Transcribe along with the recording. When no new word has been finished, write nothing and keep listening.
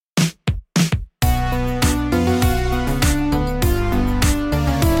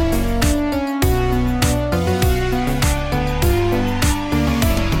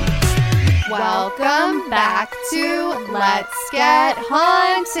to Let's Get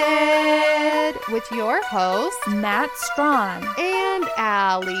Haunted with your hosts, Nat Strawn and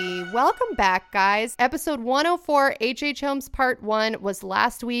Allie. Welcome back, guys. Episode 104, H.H. Holmes Part 1 was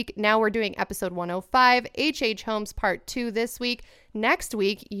last week. Now we're doing episode 105, H.H. Holmes Part 2 this week. Next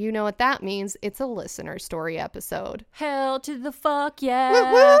week, you know what that means. It's a listener story episode. Hell to the fuck yeah.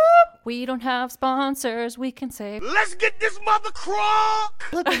 Whoop, whoop. We don't have sponsors. We can say, let's get this mother crock.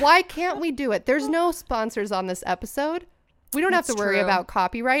 Look, why can't we do it? There's no sponsors on this episode. We don't have to worry about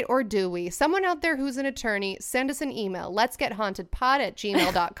copyright, or do we? Someone out there who's an attorney, send us an email,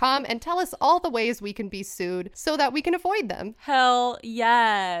 letsgethauntedpod@gmail.com, and tell us all the ways we can be sued so that we can avoid them. hell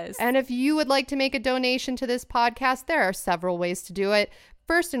yes. And if you would like to make a donation to this podcast, there are several ways to do it.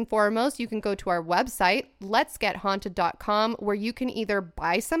 First and foremost, you can go to our website, letsgethaunted.com, where you can either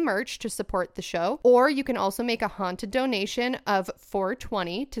buy some merch to support the show, or you can also make a haunted donation of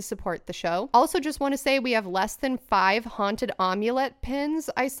 $4.20 to support the show. Also, just want to say we have less than 5 haunted amulet pins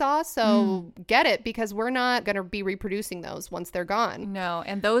I saw, so get it, because we're not going to be reproducing those once they're gone. No,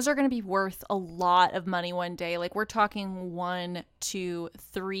 and those are going to be worth a lot of money one day. Like, we're talking $1 to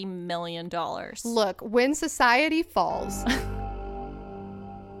 $3 million. Look, when society falls...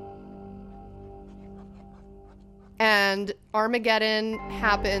 and Armageddon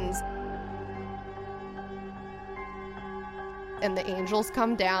happens, and the angels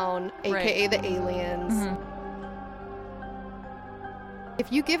come down, aka the aliens. Mm-hmm.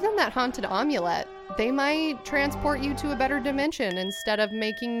 If you give them that haunted amulet, they might transport you to a better dimension instead of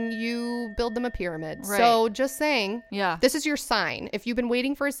making you build them a pyramid. Right. So just saying, Yeah. this is your sign. If you've been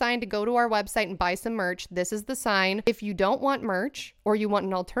waiting for a sign to go to our website and buy some merch, this is the sign. If you don't want merch, or you want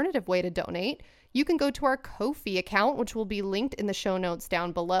an alternative way to donate, you can go to our Ko-fi account, which will be linked in the show notes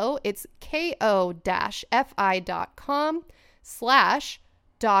down below. It's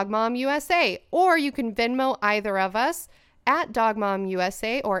ko-fi.com/DogMomUSA. Or you can Venmo either of us at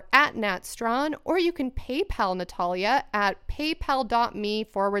DogMomUSA or at Nat Strawn, or you can PayPal Natalia at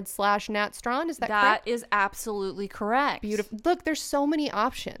paypal.me/Nat Strawn. Is that correct? That is absolutely correct. Beautiful. Look, there's so many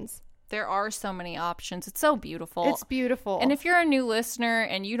options. There are so many options. It's so beautiful. It's beautiful. And if you're a new listener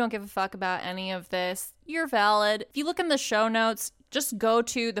and you don't give a fuck about any of this, you're valid. If you look in the show notes, just go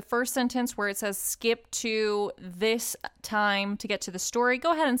to the first sentence where it says skip to this time to get to the story.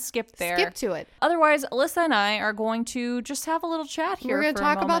 Go ahead and skip there. Skip to it. Otherwise, Alyssa and I are going to just have a little chat here. We're going to for a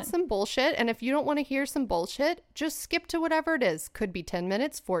talk about moment. some bullshit. And if you don't want to hear some bullshit, just skip to whatever it is. Could be 10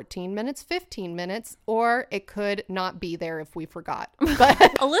 minutes, 14 minutes, 15 minutes, or it could not be there if we forgot. But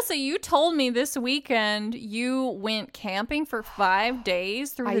Alyssa, you told me this weekend you went camping for 5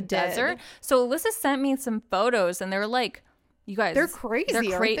 days through the desert. So Alyssa sent me some photos and they're like, you guys, they're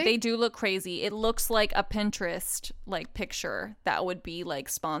crazy, aren't they? They do look crazy. It looks like a Pinterest like picture that would be like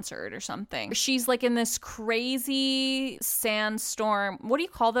sponsored or something. She's like in this crazy sandstorm. What do you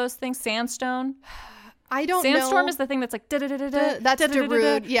call those things? Sandstone? I don't know. Sandstorm is the thing that's like that's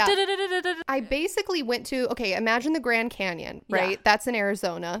Darude. Yeah. I basically went to, okay, imagine the Grand Canyon, right? Yeah. That's in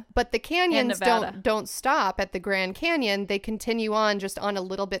Arizona. But the canyons don't stop at the Grand Canyon. They continue on just on a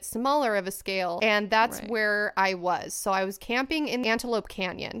little bit smaller of a scale. And that's where I was. So I was camping in Antelope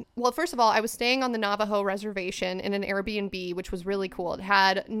Canyon. Well, first of all, I was staying on the Navajo reservation in an Airbnb, which was really cool. It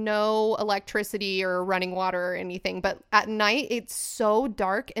had no electricity or running water or anything. But at night, it's so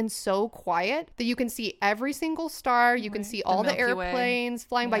dark and so quiet that you can see every single star. You can see all the airplanes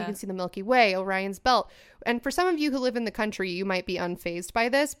flying by. You can see the Milky Way, Orion's Belt. And for some of you who live in the country, you might be unfazed by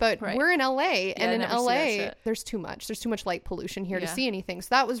this, but we're in LA, and in LA, there's too much. There's too much light pollution here to see anything. So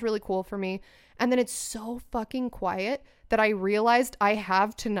that was really cool for me. And then it's so fucking quiet that I realized I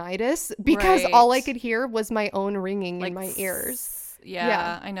have tinnitus because all I could hear was my own ringing in my ears.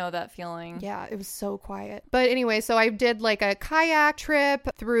 Yeah, I know that feeling. Yeah, it was so quiet. But anyway, so I did like a kayak trip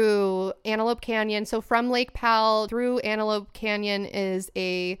through Antelope Canyon. So from Lake Powell through Antelope Canyon is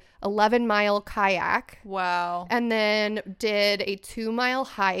a 11-mile kayak. Wow. And then did a 2-mile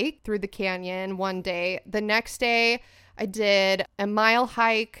hike through the canyon one day. The next day, I did a mile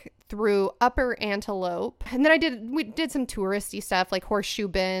hike through Upper Antelope. And then we did some touristy stuff like Horseshoe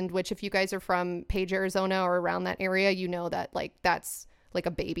Bend, which if you guys are from Page, Arizona or around that area, you know that like that's like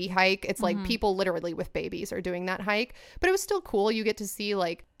a baby hike. It's like people literally with babies are doing that hike, but it was still cool. You get to see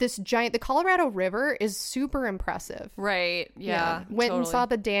like this giant, the Colorado River is super impressive. Right. Yeah. Went and saw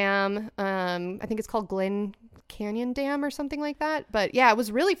the dam. I think it's called Glen Canyon Dam or something like that. But yeah, it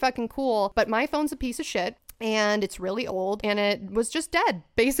was really fucking cool. But my phone's a piece of shit. And it's really old, and it was just dead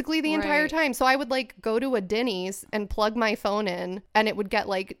basically the entire time. So I would like go to a Denny's and plug my phone in, and it would get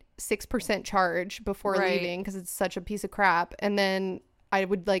like 6% charge before leaving because it's such a piece of crap. And then I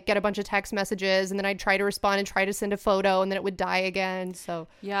would like get a bunch of text messages and then I'd try to respond and try to send a photo and then it would die again. So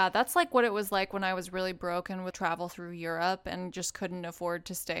yeah, that's like what it was like when I was really broken with travel through Europe and just couldn't afford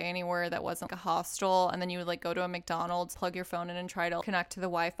to stay anywhere that wasn't like a hostel. And then you would like go to a McDonald's, plug your phone in and try to connect to the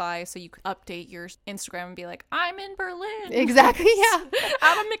Wi-Fi so you could update your Instagram and be like, I'm in Berlin. Exactly. Yeah.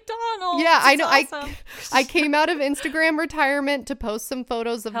 At a McDonald's. Yeah, I know. Awesome. I came out of Instagram retirement to post some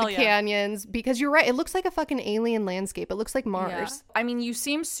photos of the canyons because you're right. It looks like a fucking alien landscape. It looks like Mars. Yeah. I mean, you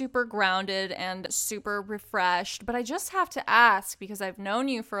seem super grounded and super refreshed, but I just have to ask because I've known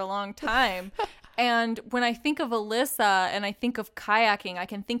you for a long time. And when I think of Alyssa and I think of kayaking, I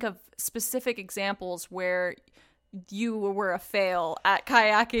can think of specific examples where you were a fail at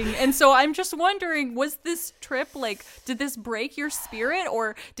kayaking. And so I'm just wondering, was this trip like, did this break your spirit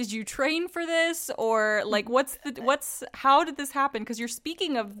or did you train for this? Or like, how did this happen? Because you're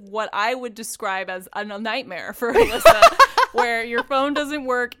speaking of what I would describe as a nightmare for Alyssa, where your phone doesn't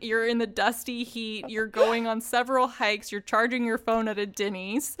work, you're in the dusty heat, you're going on several hikes, you're charging your phone at a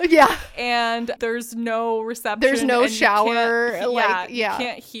Denny's. Yeah. And there's no reception. There's no shower. You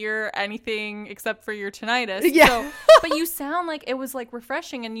can't hear anything except for your tinnitus. Yeah. So, but you sound like it was like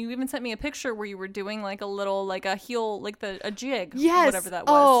refreshing, and you even sent me a picture where you were doing like a little like a heel, like a jig, whatever that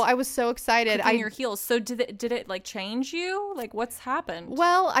was. Oh, I was so excited. Your heels. So did it like change you? Like what's happened?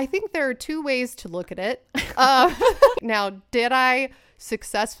 Well, I think there are two ways to look at it. Now, did I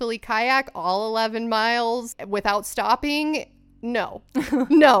successfully kayak all 11 miles without stopping? No.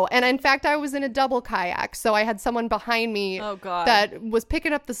 No. And in fact, I was in a double kayak. So I had someone behind me that was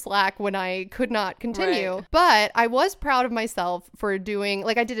picking up the slack when I could not continue. Right. But I was proud of myself for doing,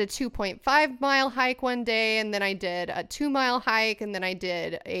 like I did a 2.5 mile hike one day, and then I did a 2 mile hike, and then I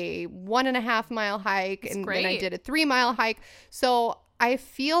did a 1.5 mile hike, and then I did a 3 mile hike. So I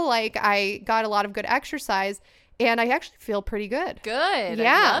feel like I got a lot of good exercise, and I actually feel pretty good. Good.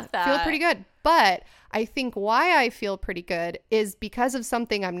 Yeah. I love that. Feel pretty good. But I think why I feel pretty good is because of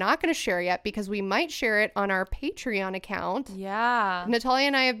something I'm not going to share yet, because we might share it on our Patreon account. Yeah. Natalia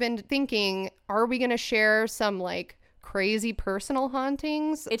and I have been thinking, are we going to share some like crazy personal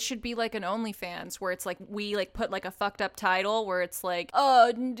hauntings? It should be like an OnlyFans where it's like we like put like a fucked up title where it's like,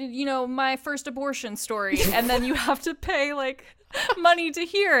 my first abortion story. And then you have to pay like money to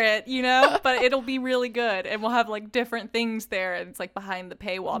hear it, but it'll be really good, and we'll have like different things there, and it's like behind the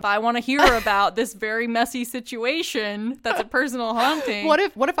paywall. But I want to hear about this very messy situation that's a personal haunting. What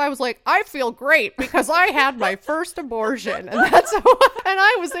if I was like, I feel great because I had my first abortion, and and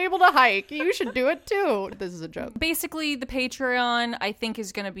I was able to hike. You should do it too. This is a joke. Basically, the Patreon I think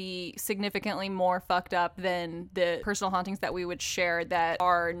is going to be significantly more fucked up than the personal hauntings that we would share that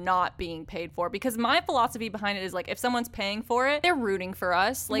are not being paid for, because my philosophy behind it is like, if someone's paying for it, they're rooting for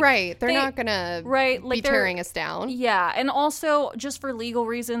us. Like, right. They're not going to be tearing us down. Yeah. And also, just for legal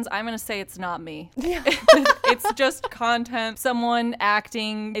reasons, I'm going to say it's not me. Yeah. It's just content. Someone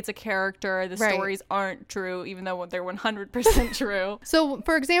acting. It's a character. The stories aren't true, even though they're 100% true. So,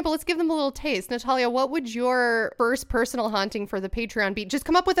 for example, let's give them a little taste. Natalia, what would your first personal haunting for the Patreon be? Just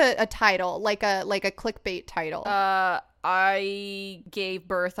come up with a title, like a clickbait title. I gave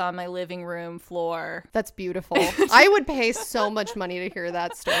birth on my living room floor. That's beautiful. I would pay so much money to hear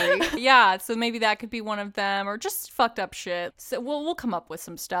that story. Yeah, so maybe that could be one of them, or just fucked up shit. So we'll come up with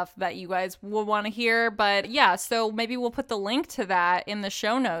some stuff that you guys will want to hear. But yeah, so maybe we'll put the link to that in the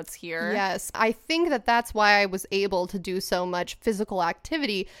show notes here. Yes, I think that's why I was able to do so much physical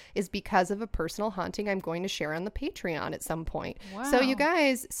activity, is because of a personal haunting I'm going to share on the Patreon at some point. Wow. So you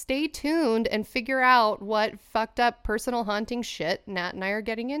guys stay tuned and figure out what fucked up personal haunting shit Nat and I are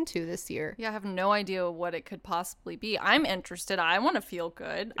getting into this year. Yeah, I have no idea what it could possibly be. I'm interested. I want to feel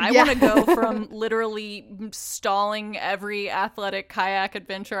good. I want to go from literally stalling every athletic kayak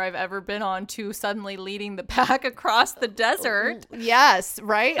adventure I've ever been on to suddenly leading the pack across the desert. Yes,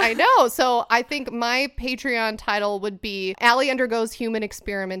 right? I know. So I think my Patreon title would be Allie Undergoes Human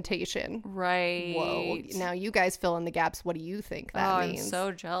Experimentation. Right. Whoa. Now you guys fill in the gaps. What do you think that means? I'm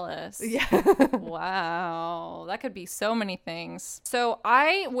so jealous. Yeah. Wow. That could be so many things. So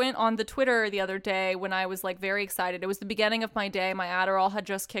I went on the Twitter the other day when I was like very excited. It was the beginning of my day. My Adderall had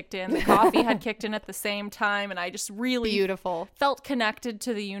just kicked in. The coffee had kicked in at the same time. And I just really felt connected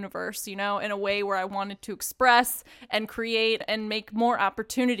to the universe, in a way where I wanted to express and create and make more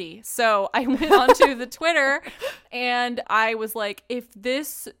opportunity. So I went onto the Twitter and I was like, if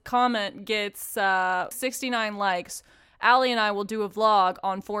this comment gets 69 likes, Allie and I will do a vlog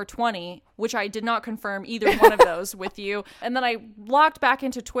on 420 which I did not confirm either one of those with you. And then I logged back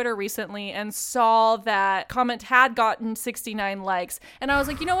into Twitter recently and saw that comment had gotten 69 likes. And I was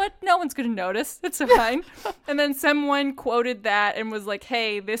like, you know what? No one's going to notice. It's fine. And then someone quoted that and was like,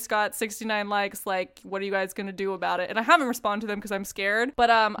 hey, this got 69 likes. Like, what are you guys going to do about it? And I haven't responded to them because I'm scared. But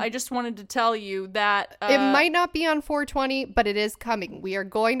I just wanted to tell you that it might not be on 420, but it is coming. We are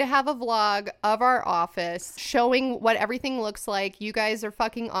going to have a vlog of our office showing what everything looks like. You guys are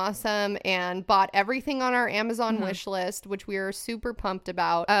fucking awesome and bought everything on our Amazon wish list, which we are super pumped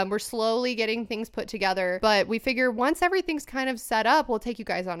about. We're slowly getting things put together, but we figure once everything's kind of set up, we'll take you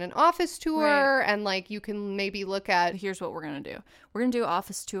guys on an office tour and like you can maybe look at. Here's what we're going to do. We're going to do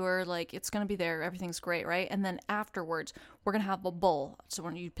office tour. Like it's going to be there. Everything's great, right? And then afterwards, we're going to have a bowl. So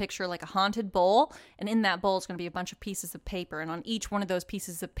when you picture like a haunted bowl, and in that bowl is going to be a bunch of pieces of paper. And on each one of those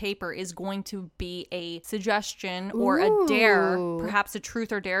pieces of paper is going to be a suggestion or a dare, perhaps a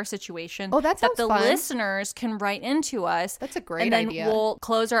truth or dare situation that the fun. Listeners can write into us. That's a great idea. And then we'll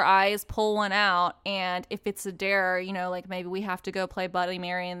close our eyes, pull one out. And if it's a dare, you know, like maybe we have to go play Bloody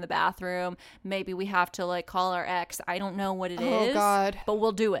Mary in the bathroom. Maybe we have to like call our ex. I don't know what it is. Oh, God. But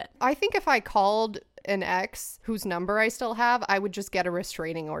we'll do it. I think if I called an ex whose number I still have, I would just get a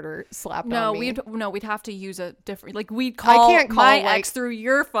restraining order slapped on me. We'd have to use a different, like we'd call my ex through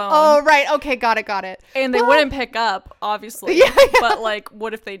your phone. Oh, right. Okay. Got it. And they wouldn't pick up, obviously. Yeah. But like,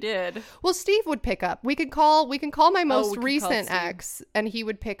 what if they did? Well, Steve would pick up. We can call my most recent ex and he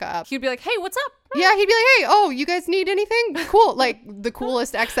would pick up. He'd be like, hey, what's up? Yeah, he'd be like, hey, oh, you guys need anything? Cool. Like the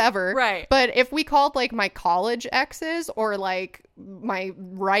coolest ex ever. Right. But if we called like my college exes or like my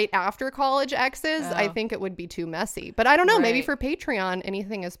right after college exes, I think it would be too messy. But I don't know. Right. Maybe for Patreon,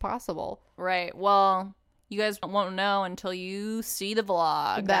 anything is possible. Right. Well, you guys won't know until you see the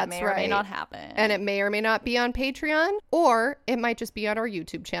vlog. That may or may not happen. And it may or may not be on Patreon, or it might just be on our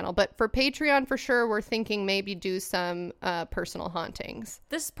YouTube channel. But for Patreon, for sure, we're thinking maybe do some personal hauntings.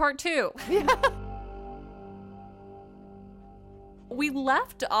 This is part 2. Yeah. We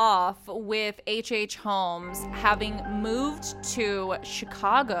left off with H.H. Holmes having moved to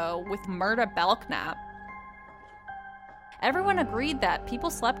Chicago with Murda Belknap. Everyone agreed that people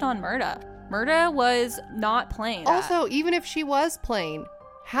slept on Murda. Murda was not playing that. Also, even if she was playing,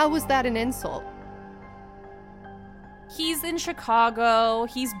 how was that an insult? He's in Chicago.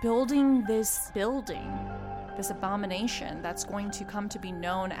 He's building this abomination that's going to come to be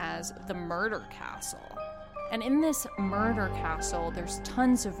known as the Murder Castle. And in this Murder Castle, there's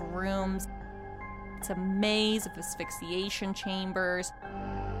tons of rooms. It's a maze of asphyxiation chambers,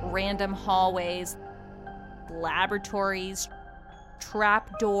 random hallways, laboratories,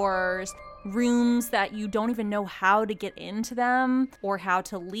 trapdoors, rooms that you don't even know how to get into them or how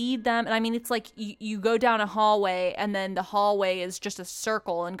to lead them. And I mean, it's like you go down a hallway and then the hallway is just a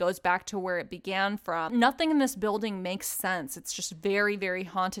circle and goes back to where it began from. Nothing in this building makes sense. It's just very, very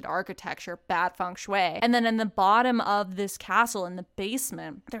haunted architecture, bad feng shui. And then in the bottom of this castle, in the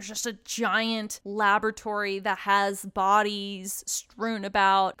basement, there's just a giant laboratory that has bodies strewn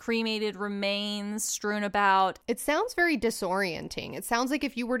about, cremated remains strewn about. It sounds very disorienting. It sounds like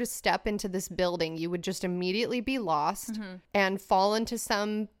if you were to step into this building, you would just immediately be lost and fall into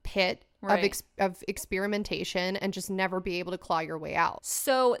some pit of experimentation and just never be able to claw your way out.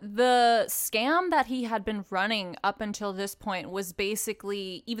 So the scam that he had been running up until this point was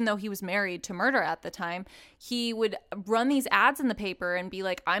basically, even though he was married to Murda at the time, he would run these ads in the paper and be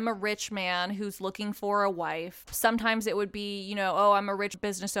like, I'm a rich man who's looking for a wife. Sometimes it would be, you know, oh, I'm a rich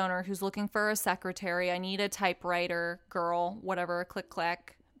business owner who's looking for a secretary. I need a typewriter girl, whatever,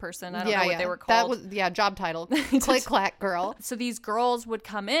 click-clack person. I don't know what they were called. That was, job title. Click clack girl. So these girls would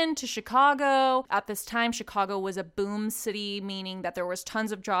come into Chicago. At this time, Chicago was a boom city, meaning that there was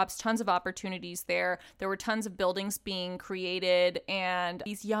tons of jobs, tons of opportunities there. There were tons of buildings being created, and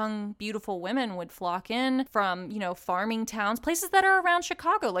these young, beautiful women would flock in from, you know, farming towns, places that are around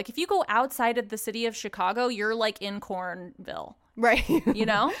Chicago. Like if you go outside of the city of Chicago, you're like in Cornville. Right. You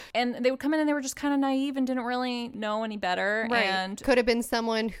know? And they would come in and they were just kind of naive and didn't really know any better. Right. And could have been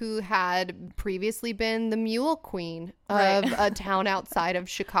someone who had previously been the mule queen of a town outside of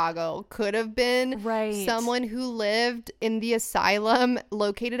Chicago. Could have been someone who lived in the asylum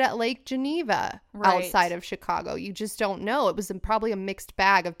located at Lake Geneva outside of Chicago. You just don't know. It was probably a mixed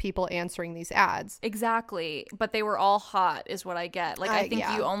bag of people answering these ads. Exactly. But they were all hot is what I get. Like, I think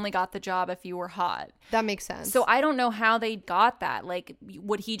you only got the job if you were hot. That makes sense. So I don't know how they got that. Like,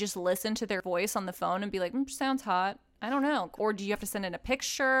 would he just listen to their voice on the phone and be like, sounds hot? I don't know. Or do you have to send in a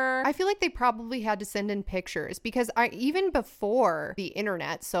picture? I feel like they probably had to send in pictures because even before the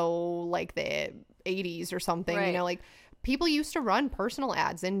internet, so like the 80s or something, you know, like people used to run personal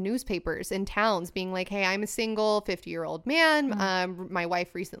ads in newspapers in towns being like, hey, I'm a single 50-year-old man. My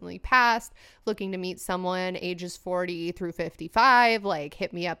wife recently passed, looking to meet someone ages 40 through 55. Like,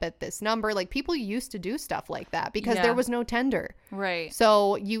 hit me up at this number. Like, people used to do stuff like that because there was no Tinder. Right.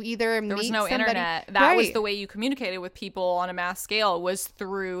 So you either there was no internet. That was the way you communicated with people on a mass scale, was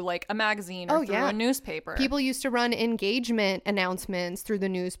through like a magazine or through a newspaper. People used to run engagement announcements through the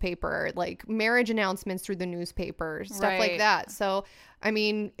newspaper, like marriage announcements through the newspaper, stuff like that. So, I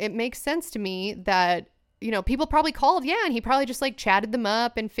mean, it makes sense to me that, you know, people probably called, and he probably just like chatted them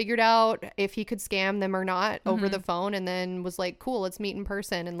up and figured out if he could scam them or not over the phone, and then was like, cool, let's meet in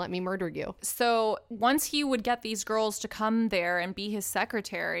person and let me murder you. So once he would get these girls to come there and be his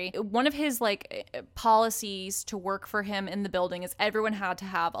secretary, one of his like policies to work for him in the building is everyone had to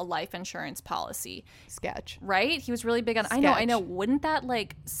have a life insurance policy. Sketch. Right? He was really big on, Sketch. I know. Wouldn't that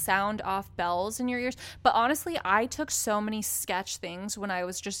like sound off bells in your ears? But honestly, I took so many sketch things when I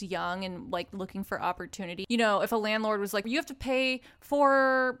was just young and like looking for opportunity. You know, if a landlord was like, you have to pay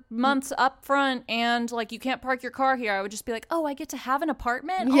 4 months up front and like you can't park your car here, I would just be like, oh, I get to have an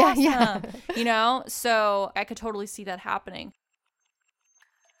apartment? Awesome. Yeah. You know, so I could totally see that happening.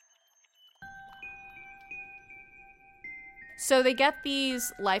 So they get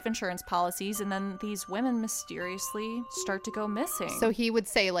these life insurance policies, and then these women mysteriously start to go missing. So he would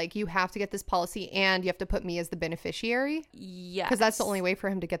say, like, you have to get this policy and you have to put me as the beneficiary? Yes. Because that's the only way for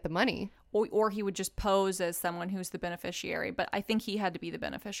him to get the money. Or he would just pose as someone who's the beneficiary. But I think he had to be the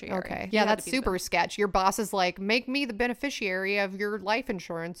beneficiary. Okay. Yeah, that's super sketch. Your boss is like, make me the beneficiary of your life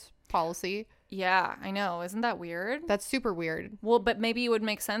insurance policy. Yeah, I know. Isn't that weird? That's super weird. Well, but maybe it would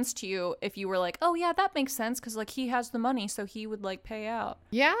make sense to you if you were like, oh, yeah, that makes sense because, like, he has the money, so he would, like, pay out.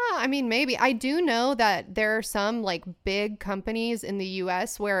 Yeah, I mean, maybe. I do know that there are some, like, big companies in the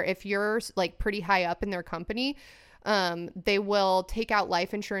U.S. where if you're, like, pretty high up in their company, they will take out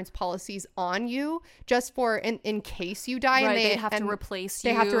life insurance policies on you just for in case you die. Right, and they have to replace you.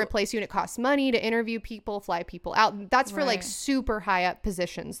 They have to replace you, and it costs money to interview people, fly people out. That's for like super high up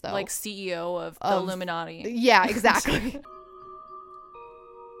positions, though. Like CEO of the Illuminati. Yeah, exactly.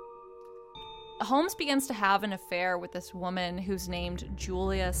 Holmes begins to have an affair with this woman who's named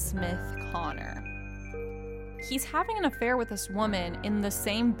Julia Smith Connor. He's having an affair with this woman in the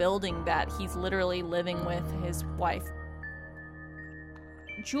same building that he's literally living with his wife.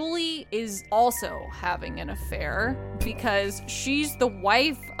 Julie is also having an affair because she's the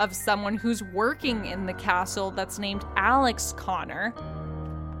wife of someone who's working in the castle that's named Alex Connor.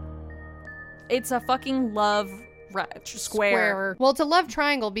 It's a fucking love square. Well, it's a love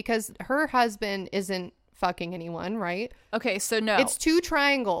triangle because her husband isn't fucking anyone, right? Okay, so no. It's two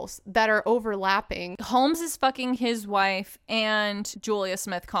triangles that are overlapping. Holmes is fucking his wife and Julia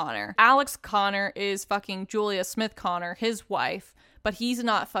Smith Connor. Alex Connor is fucking Julia Smith Connor, his wife, but he's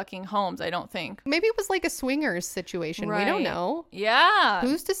not fucking Holmes, I don't think. Maybe it was like a swingers situation. Right. We don't know. Yeah.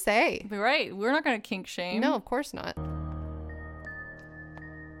 Who's to say? Right. We're not going to kink shame. No, of course not.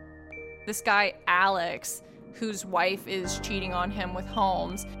 This guy, Alex, whose wife is cheating on him with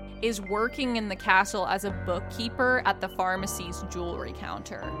Holmes, is working in the castle as a bookkeeper at the pharmacy's jewelry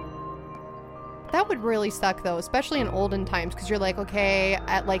counter. That would really suck, though, especially in olden times, because you're like, okay,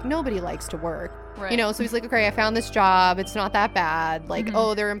 nobody likes to work. Right. You know, so he's like, okay, I found this job. It's not that bad. Like,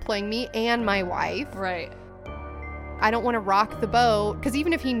 oh, they're employing me and my wife. Right. I don't want to rock the boat. Because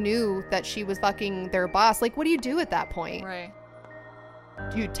even if he knew that she was fucking their boss, like, what do you do at that point? Right.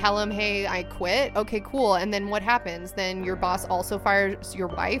 You tell him, hey, I quit. Okay, cool. And then what happens? Then your boss also fires your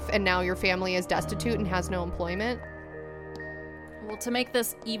wife, and now your family is destitute and has no employment. Well, to make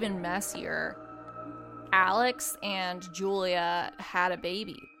this even messier, Alex and Julia had a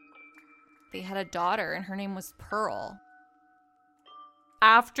baby. They had a daughter, and her name was Pearl.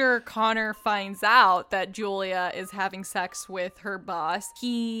 After Connor finds out that Julia is having sex with her boss,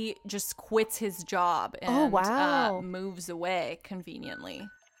 he just quits his job and moves away conveniently.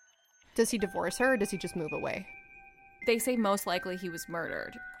 Does he divorce her, or does he just move away? They say most likely he was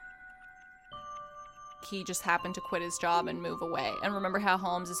murdered. He just happened to quit his job and move away. And remember how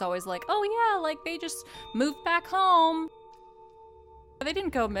Holmes is always like, oh yeah, like they just moved back home. They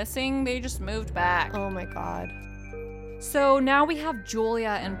didn't go missing, they just moved back. Oh my God. So now we have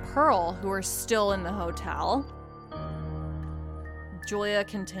Julia and Pearl, who are still in the hotel. Julia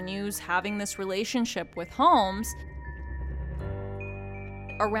continues having this relationship with Holmes.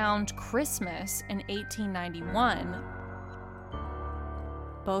 Around Christmas in 1891,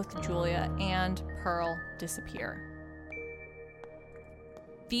 both Julia and Pearl disappear.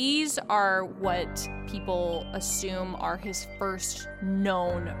 These are what people assume are his first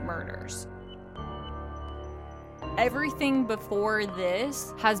known murders. Everything before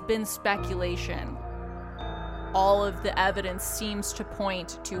this has been speculation. All of the evidence seems to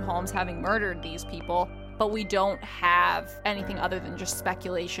point to Holmes having murdered these people, but we don't have anything other than just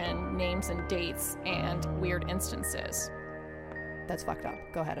speculation, names and dates, and weird instances. That's fucked up.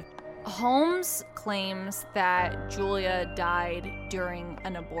 Go ahead. Holmes claims that Julia died during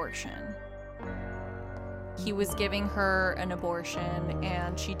an abortion. He was giving her an abortion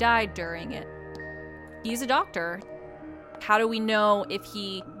and she died during it. He's a doctor. How do we know if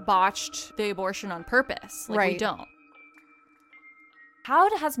he botched the abortion on purpose? Right. We don't.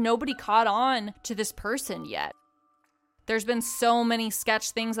 How has nobody caught on to this person yet? There's been so many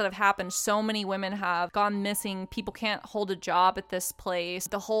sketch things that have happened. So many women have gone missing. People can't hold a job at this place.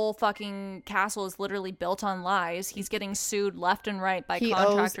 The whole fucking castle is literally built on lies. He's getting sued left and right by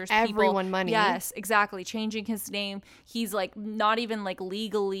contractors. He owes everyone money. Yes, exactly. Changing his name. He's like not even like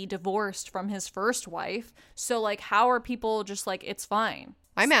legally divorced from his first wife. So like, how are people just like, it's fine?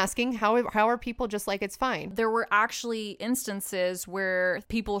 I'm asking, how are people just like, it's fine? There were actually instances where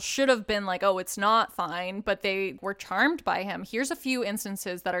people should have been like, oh, it's not fine, but they were charmed by him. Here's a few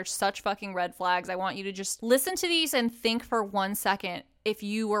instances that are such fucking red flags. I want you to just listen to these and think for 1 second if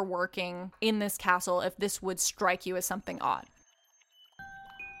you were working in this castle, if this would strike you as something odd.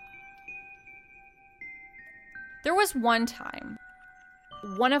 There was one time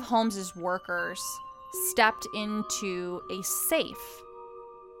one of Holmes's workers stepped into a safe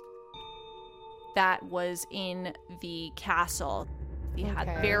that was in the castle. They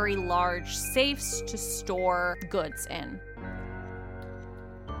had very large safes to store goods in.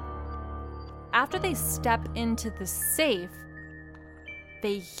 After they step into the safe,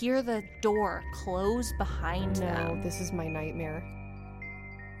 they hear the door close behind them. No, this is my nightmare.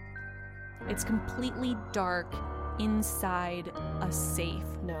 It's completely dark inside a safe.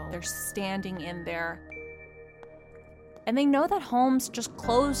 No. They're standing in there. And they know that Holmes just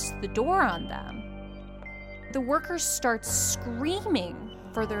closed the door on them. The workers start screaming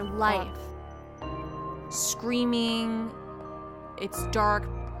for their life. Screaming. It's dark,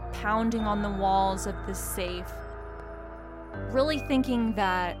 pounding on the walls of the safe. Really thinking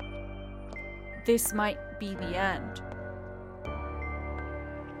that this might be the end.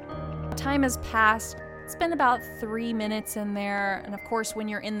 Time has passed. It's been about 3 minutes in there. And of course, when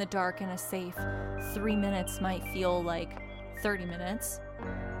you're in the dark in a safe, 3 minutes might feel like 30 minutes.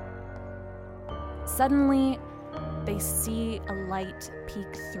 Suddenly, they see a light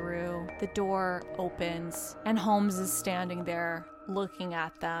peek through. The door opens, and Holmes is standing there looking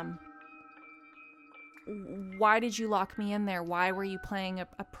at them. Why did you lock me in there? Why were you playing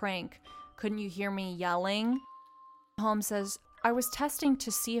a prank? Couldn't you hear me yelling? Holmes says, I was testing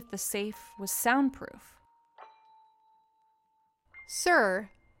to see if the safe was soundproof. Sir,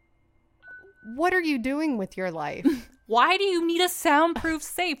 what are you doing with your life? Why do you need a soundproof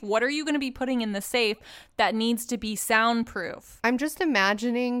safe? What are you going to be putting in the safe that needs to be soundproof? I'm just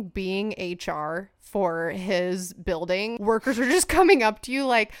imagining being HR for his building. Workers are just coming up to you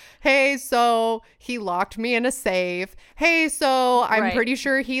like, hey, so he locked me in a safe. Hey, so I'm pretty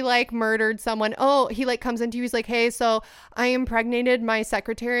sure he like murdered someone. Oh, he like comes into you. He's like, hey, so I impregnated my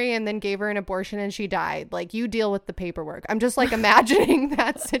secretary and then gave her an abortion and she died. Like, you deal with the paperwork. I'm just like imagining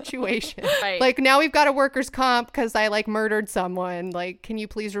that situation. Right. Like, now we've got a workers' comp because I like murdered someone. Like, can you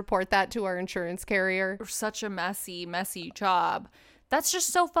please report that to our insurance carrier? Such a messy job. That's just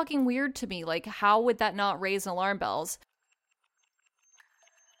so fucking weird to me. Like, how would that not raise alarm bells?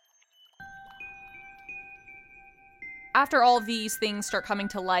 After all of these things start coming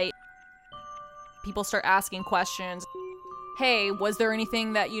to light, people start asking questions. Hey, was there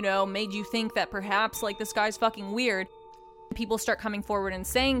anything that, made you think that perhaps, like, this guy's fucking weird? People start coming forward and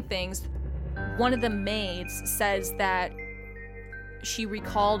saying things. One of the maids says that she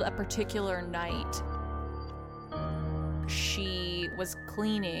recalled a particular night. She was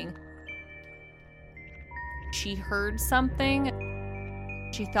cleaning. She heard something.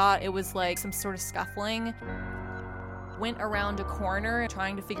 She thought it was like some sort of scuffling. Went around a corner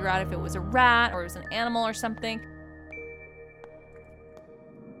trying to figure out if it was a rat or it was an animal or something.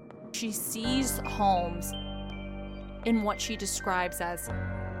 She sees Holmes in what she describes as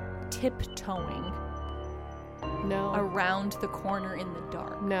tiptoeing around the corner in the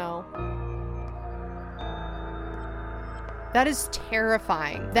dark. No. That is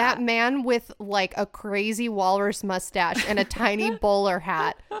terrifying. That man with like a crazy walrus mustache and a tiny bowler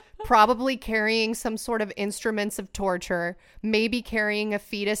hat, probably carrying some sort of instruments of torture, maybe carrying a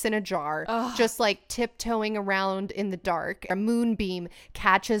fetus in a jar, just like tiptoeing around in the dark. A moonbeam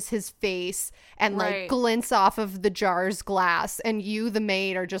catches his face and like glints off of the jar's glass. And you, the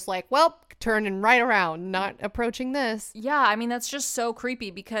maid, are just like, well, turning right around, not approaching this. Yeah, I mean, that's just so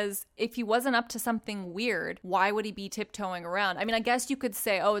creepy because if he wasn't up to something weird, why would he be tiptoeing around? I mean, I guess you could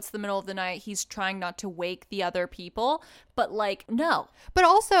say, oh, it's the middle of the night. He's trying not to wake the other people. But like, no. But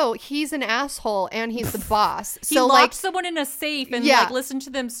also, he's an asshole and he's the boss. He locked someone in a safe and like listened to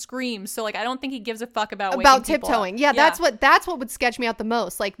them scream. So like, I don't think he gives a fuck about tiptoeing. Yeah, that's what would sketch me out the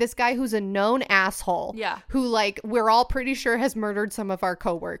most. Like this guy who's a known asshole. Yeah. Who like we're all pretty sure has murdered some of our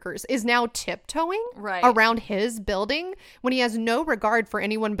coworkers is now tiptoeing around his building when he has no regard for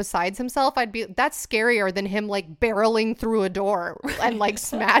anyone besides himself. That's scarier than him like barreling through a door and like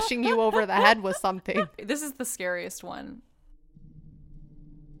smashing you over the head with something. This is the scariest one.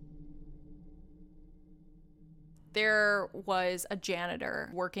 There was a janitor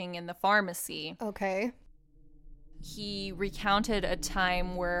working in the pharmacy. Okay. He recounted a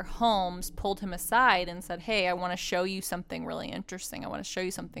time where Holmes pulled him aside and said, hey, I want to show you something really interesting. I want to show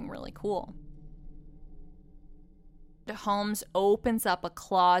you something really cool. Holmes opens up a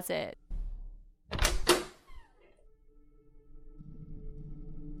closet.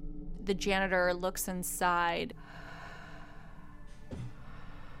 The janitor looks inside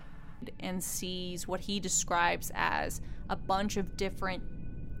and sees what he describes as a bunch of different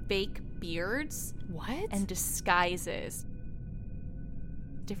fake beards. What? And disguises.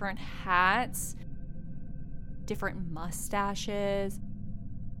 Different hats. Different mustaches.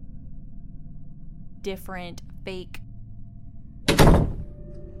 Different fake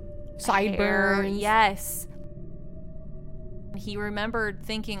sideburns. Yes. He remembered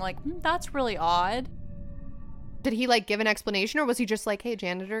thinking like, that's really odd. Did he like give an explanation or was he just like, hey,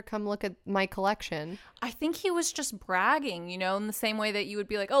 janitor, come look at my collection? I think he was just bragging, you know, in the same way that you would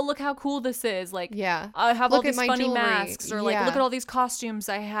be like, oh, look how cool this is. Like, yeah, I have look all these funny jewelry. masks or like, look at all these costumes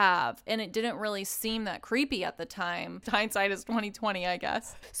I have. And it didn't really seem that creepy at the time. Hindsight is 2020, I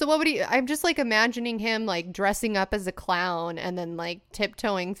guess. So what would I'm just like imagining him like dressing up as a clown and then like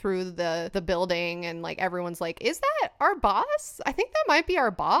tiptoeing through the building and like everyone's like, is that our boss? I think that might be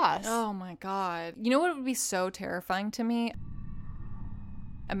our boss. Oh my God. You know what would be so terrifying to me?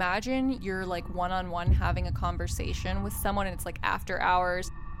 Imagine you're like one-on-one having a conversation with someone and it's like after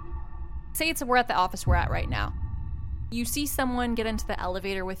hours. Say we're at the office we're at right now. You see someone get into the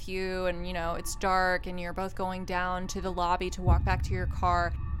elevator with you and you know, it's dark and you're both going down to the lobby to walk back to your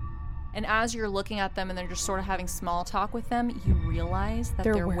car. And as you're looking at them and they're just sort of having small talk with them, you realize that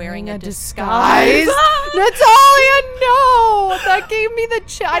they're wearing a disguise. Natalia, no! That gave me the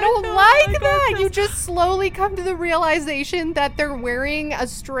I don't like that. You just slowly come to the realization that they're wearing a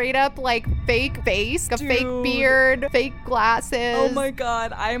straight up like fake face, a fake beard, fake glasses. Oh my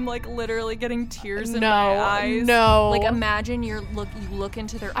God, I'm like literally getting tears in my eyes. No. Like imagine you look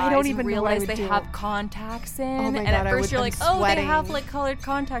into their eyes don't even and realize they have contacts in. Oh my God, and at first you're like, oh, sweating. they have like colored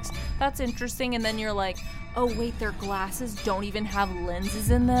contacts. That's interesting. And then you're like, oh wait, their glasses don't even have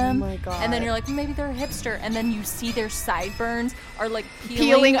lenses in them. Oh my God. And then you're like, maybe they're a hipster. And then you see their sideburns are like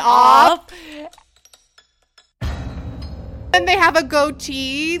peeling off. And they have a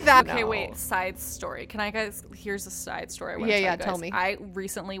goatee. Okay, wait, side story. Here's a side story I want to tell you guys. Tell me. I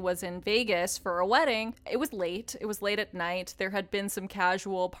recently was in Vegas for a wedding. It was late at night. There had been some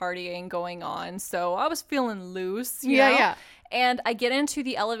casual partying going on, so I was feeling loose, you know? Yeah. And I get into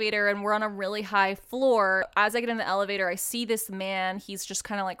the elevator and we're on a really high floor. As I get in the elevator, I see this man. He's just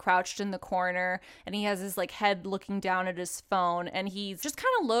kind of like crouched in the corner and he has his like head looking down at his phone. And he just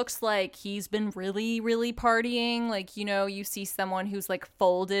kind of looks like he's been really, really partying. Like, you know, you see someone who's like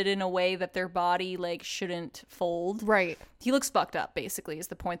folded in a way that their body like shouldn't fold. Right. He looks fucked up, basically, is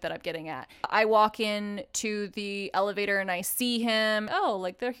the point that I'm getting at. I walk in to the elevator and I see him. Oh,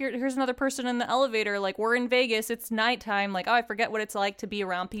 like here's another person in the elevator. Like, we're in Vegas. It's nighttime. Like, oh, I forget what it's like to be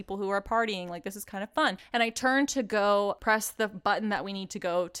around people who are partying. Like, this is kind of fun. And I turn to go press the button that we need to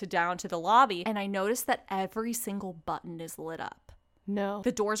go to down to the lobby. And I notice that every single button is lit up. No.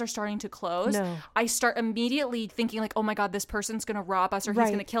 The doors are starting to close. No. I start immediately thinking like, oh my God, this person's going to rob us or he's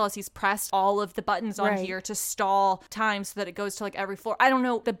going to kill us. He's pressed all of the buttons on here to stall time so that it goes to like every floor. I don't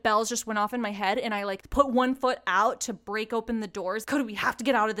know. The bells just went off in my head and I like put one foot out to break open the doors. Cody, we have to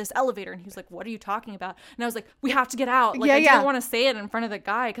get out of this elevator. And he was like, what are you talking about? And I was like, we have to get out. Like, I didn't want to say it in front of the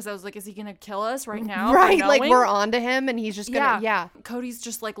guy because I was like, is he going to kill us right now? Right. Like we're on to him and he's just going to, Cody's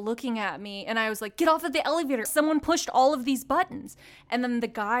just like looking at me and I was like, get off of the elevator. Someone pushed all of these buttons. And then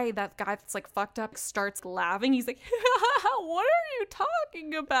that guy that's like fucked up starts laughing. He's like, what are you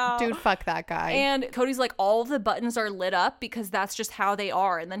talking about? Dude, fuck that guy. And Cody's like, all of the buttons are lit up because that's just how they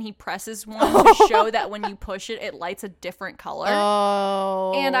are. And then he presses one to show that when you push it, it lights a different color.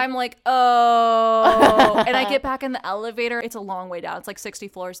 Oh. And I'm like, oh. And I get back in the elevator. It's a long way down. It's like 60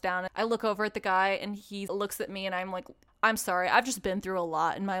 floors down. I look over at the guy and he looks at me and I'm like, I'm sorry, I've just been through a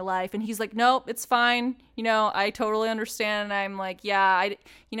lot in my life. And he's like, nope, it's fine. You know, I totally understand. And I'm like, yeah,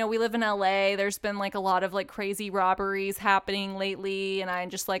 we live in LA. There's been like a lot of like crazy robberies happening lately. And I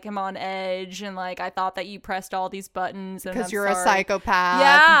just like am on edge. And like, I thought that you pressed all these buttons. Because you're a psychopath.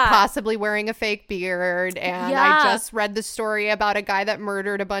 Yeah. Possibly wearing a fake beard. And I just read the story about a guy that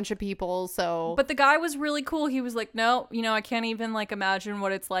murdered a bunch of people. So. But the guy was really cool. He was like, no, I can't even like imagine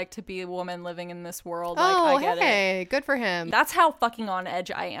what it's like to be a woman living in this world. Like, I get it. Good for him. That's how fucking on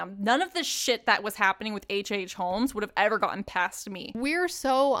edge I am. None of the shit that was happening with H.H. Holmes would have ever gotten past me. We're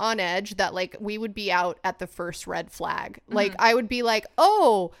so on edge that like we would be out at the first red flag. Like I would be like,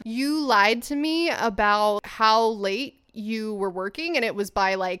 oh, you lied to me about how late you were working and it was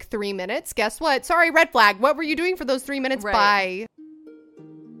by like 3 minutes. Guess what? Sorry, red flag. What were you doing for those 3 minutes? Right.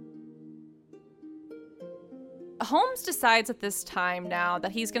 Bye. Holmes decides at this time now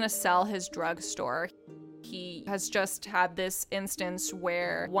that he's going to sell his drugstore. He has just had this instance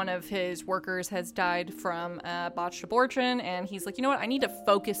where one of his workers has died from a botched abortion, and he's like, you know what? I need to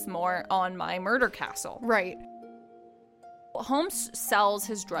focus more on my murder castle. Right. Holmes sells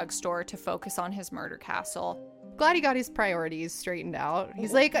his drugstore to focus on his murder castle. Glad he got his priorities straightened out.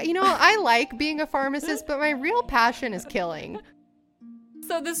 He's like, I like being a pharmacist, but my real passion is killing.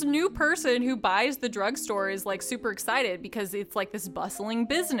 So this new person who buys the drugstore is like super excited because it's like this bustling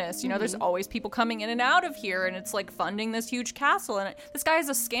business. There's always people coming in and out of here and it's like funding this huge castle. And this guy is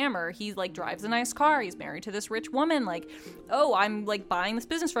a scammer. He like drives a nice car. He's married to this rich woman. Like, oh, I'm like buying this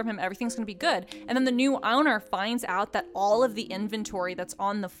business from him. Everything's going to be good. And then the new owner finds out that all of the inventory that's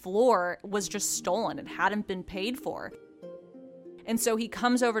on the floor was just stolen. It hadn't been paid for. And so he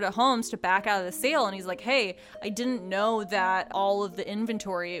comes over to Holmes to back out of the sale and he's like, hey, I didn't know that all of the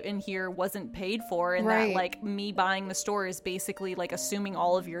inventory in here wasn't paid for and that like me buying the store is basically like assuming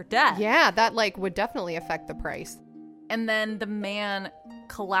all of your debt. Yeah, that like would definitely affect the price. And then the man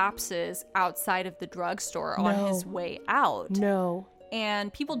collapses outside of the drugstore on his way out. No.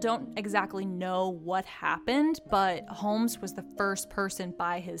 And people don't exactly know what happened, but Holmes was the first person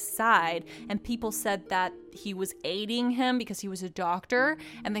by his side. And people said that he was aiding him because he was a doctor.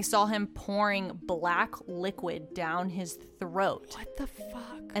 And they saw him pouring black liquid down his throat. What the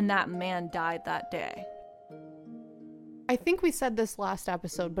fuck? And that man died that day. I think we said this last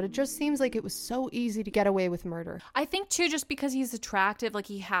episode, but it just seems like it was so easy to get away with murder. I think, too, just because he's attractive, like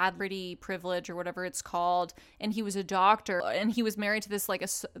he had pretty privilege or whatever it's called, and he was a doctor, and he was married to this, like,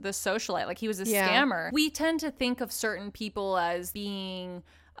 this socialite, like he was a scammer. We tend to think of certain people as being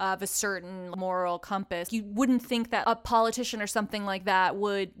of a certain moral compass. You wouldn't think that a politician or something like that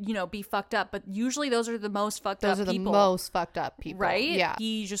would, be fucked up, but usually those are the most fucked up people. Those are the most fucked up people. Right? Yeah.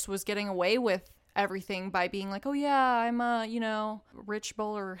 He just was getting away with everything by being like, oh yeah, I'm a, rich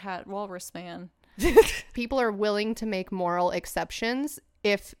bowler hat walrus man. People are willing to make moral exceptions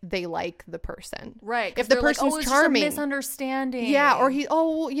if they like the person. Right. If the person's like, charming. It's just a misunderstanding. Yeah, or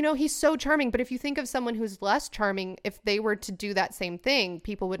he's so charming. But if you think of someone who's less charming, if they were to do that same thing,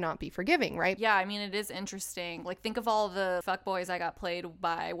 people would not be forgiving, right? Yeah, I mean, it is interesting. Like, think of all the fuckboys I got played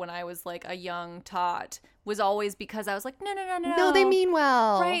by when I was like a young tot. Was always because I was like, no. No, they mean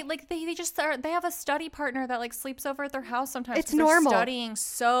well. Right. Like they just are, they have a study partner that like sleeps over at their house sometimes. It's normal. They're studying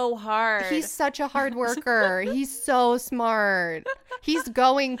so hard. He's such a hard worker. He's so smart. He's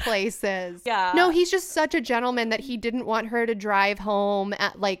going places. Yeah. No, he's just such a gentleman that he didn't want her to drive home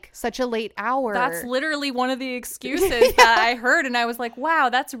at like such a late hour. That's literally one of the excuses that I heard. And I was like, wow,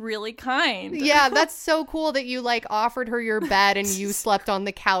 that's really kind. Yeah, that's so cool that you like offered her your bed and you slept on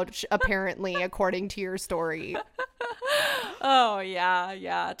the couch, apparently, according to your story. Oh,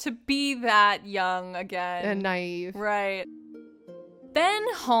 yeah. To be that young again. And naive. Right. Then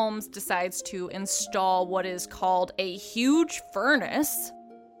Holmes decides to install what is called a huge furnace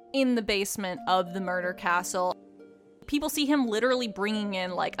in the basement of the murder castle. People see him literally bringing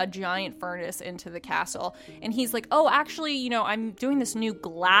in like a giant furnace into the castle. And he's like, oh, actually, I'm doing this new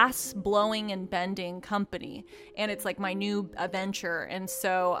glass blowing and bending company. And it's like my new venture. And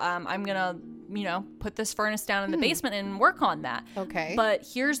so I'm going to, put this furnace down in the basement and work on that. Okay. But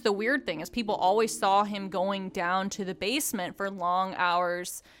here's the weird thing is people always saw him going down to the basement for long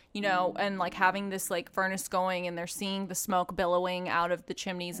hours, you know, and like having this like furnace going and they're seeing the smoke billowing out of the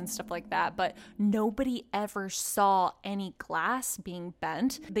chimneys and stuff like that. But nobody ever saw any glass being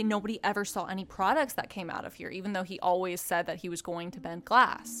bent. Nobody ever saw any products that came out of here, even though he always said that he was going to bend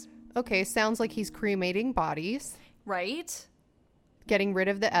glass. Okay, sounds like he's cremating bodies. Right? Getting rid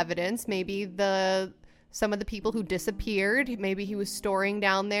of the evidence. Maybe some of the people who disappeared, maybe he was storing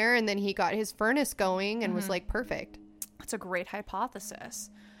down there and then he got his furnace going and was like, perfect. That's a great hypothesis.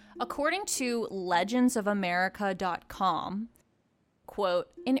 According to legendsofamerica.com, quote,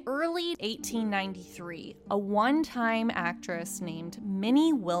 in early 1893, a one-time actress named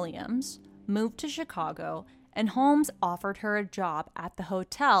Minnie Williams moved to Chicago, and Holmes offered her a job at the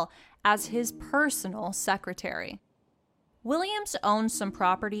hotel as his personal secretary. Williams owned some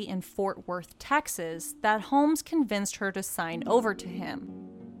property in Fort Worth, Texas, that Holmes convinced her to sign over to him.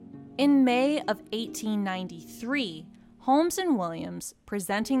 In May of 1893, Holmes and Williams,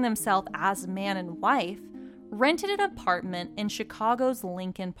 presenting themselves as man and wife, rented an apartment in Chicago's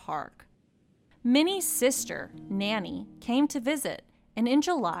Lincoln Park. Minnie's sister, Nanny, came to visit, and in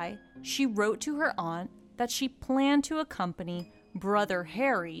July, she wrote to her aunt that she planned to accompany Brother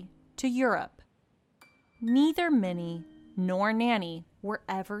Harry to Europe. Neither Minnie nor Nanny were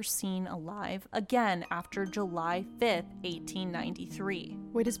ever seen alive again after July 5th, 1893.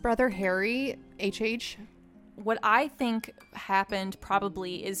 Wait, is Brother Harry H.H.? What I think happened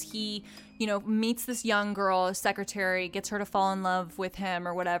probably is he, you know, meets this young girl, secretary, gets her to fall in love with him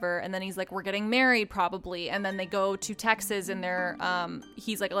or whatever, and then he's like, we're getting married probably, and then they go to Texas and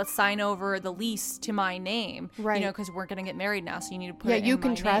he's like, let's sign over the lease to my name, right? You know, because we're gonna get married now, so you need to put it in you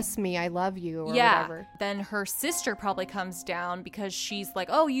can my trust name. me, I love you, or yeah. whatever. Then her sister probably comes down because she's like,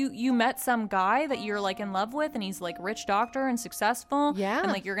 oh, you met some guy that you're like in love with, and he's like rich doctor and successful, yeah,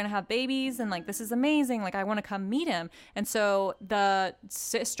 and like you're gonna have babies, and like this is amazing, like I want to come meet him. And so the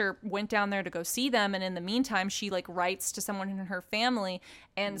sister went down there to go see them, and in the meantime she like writes to someone in her family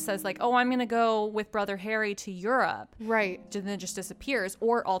and says like, oh, I'm gonna go with Brother Harry to Europe, right? And then just disappears.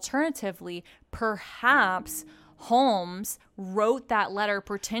 Or alternatively, perhaps Holmes wrote that letter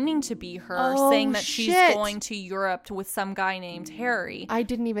pretending to be her, saying that she's going to Europe with some guy named Harry. I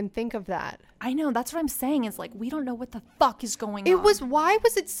didn't even think of that. I know, that's what I'm saying, is like, we don't know what the fuck is going on. Why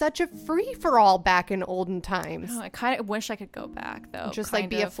was it such a free-for-all back in olden times? I kind of wish I could go back, though. Just like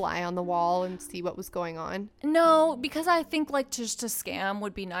be a fly on the wall and see what was going on? No, because I think like just to scam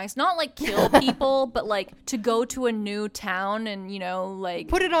would be nice. Not like kill people, but like to go to a new town and, you know, like...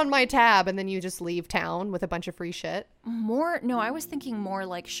 Put it on my tab and then you just leave town with a bunch of free shit? No, I was thinking more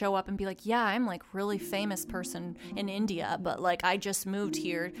like show up and be like, yeah, I'm like really famous person in India, but like I just moved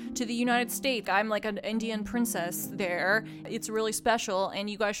here to the United States. I'm like an Indian princess there. It's really special and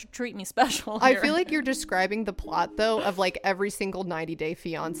you guys should treat me special here. I feel like you're describing the plot though of like every single 90 Day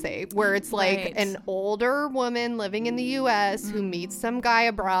Fiance, where it's like an older woman living in the US who meets some guy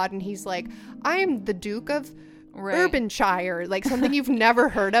abroad and he's like, I'm the Duke of Urbanshire, like something you've never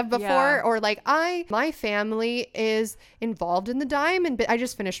heard of before, or like my family is involved in the diamond. I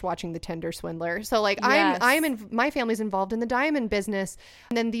just finished watching The Tinder Swindler, so like my family's involved in the diamond business,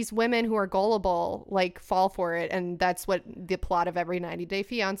 and then these women who are gullible like fall for it, and that's what the plot of every 90 Day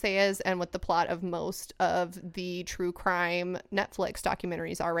Fiance is, and what the plot of most of the true crime Netflix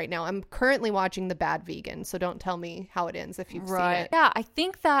documentaries are right now. I'm currently watching The Bad Vegan, so don't tell me how it ends if you've seen it. Yeah, I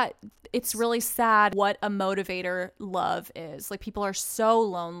think that it's really sad what a motivator love is. Like, people are so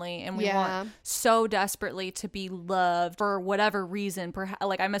lonely and we want so desperately to be loved for whatever reason.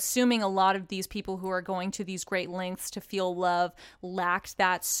 Like, I'm assuming a lot of these people who are going to these great lengths to feel love lacked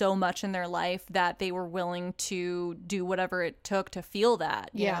that so much in their life that they were willing to do whatever it took to feel that,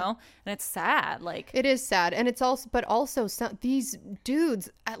 you know? And it's sad. Like, it is sad. And it's also, but also these dudes,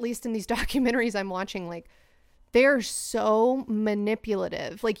 at least in these documentaries I'm watching, like, they're so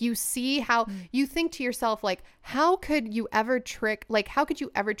manipulative. Like, you see how you think to yourself, like, how could you ever trick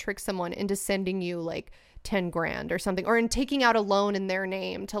someone into sending you like 10 grand or something, or in taking out a loan in their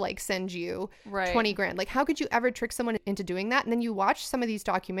name to like send you 20 grand. Like, how could you ever trick someone into doing that? And then you watch some of these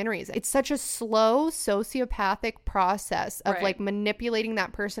documentaries. It's such a slow sociopathic process of like manipulating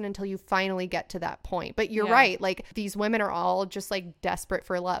that person until you finally get to that point. But you're right. Like, these women are all just like desperate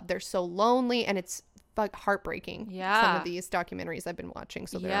for love. They're so lonely, and it's heartbreaking. Some of these documentaries I've been watching,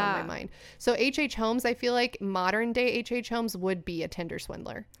 so they're on my mind. So H.H. Holmes, I feel like modern day H.H. Holmes would be a Tinder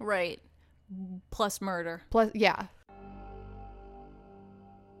swindler. Right. Plus murder.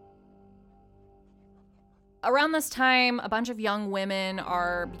 Around this time, a bunch of young women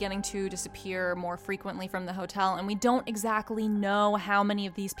are beginning to disappear more frequently from the hotel, and we don't exactly know how many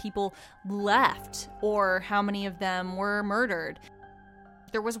of these people left or how many of them were murdered.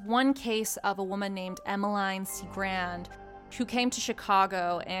 There was one case of a woman named Emmeline Segrand who came to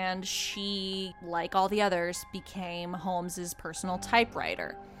Chicago, and she, like all the others, became Holmes's personal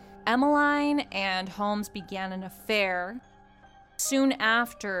typewriter. Emmeline and Holmes began an affair. Soon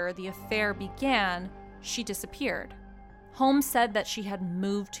after the affair began, she disappeared. Holmes said that she had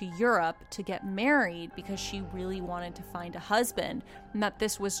moved to Europe to get married because she really wanted to find a husband, and that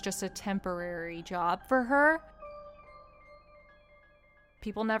this was just a temporary job for her.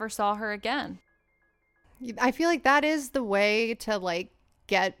 People never saw her again. I feel like that is the way to, like,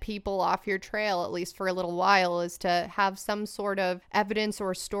 get people off your trail, at least for a little while, is to have some sort of evidence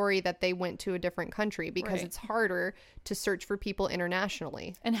or story that they went to a different country, because it's harder to search for people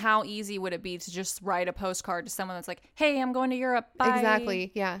internationally. And how easy would it be to just write a postcard to someone that's like, hey, I'm going to Europe, bye.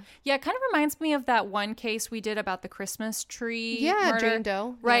 Exactly, yeah. Yeah, it kind of reminds me of that one case we did about the Christmas tree murder. Jane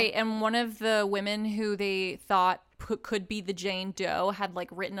Doe. Right, and one of the women who they thought could be the Jane Doe had like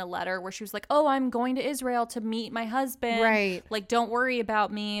written a letter where she was like, oh, I'm going to Israel to meet my husband. Right. Like, don't worry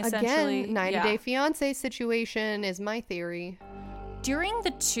about me, essentially. Again, 90-Day Fiancé situation is my theory. During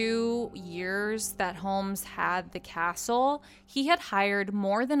the 2 years that Holmes had the castle, he had hired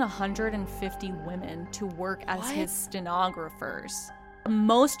more than 150 women to work as his stenographers.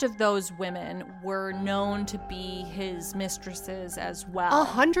 Most of those women were known to be his mistresses as well.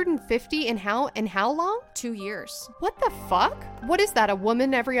 150 in how long? 2 years. What the fuck? What is that? A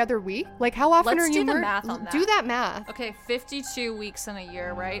woman every other week? Like, how often Let's are you? do the math on that. Do that math. Okay, 52 weeks in a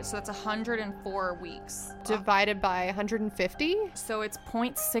year, right? So that's 104 weeks divided by 150. So it's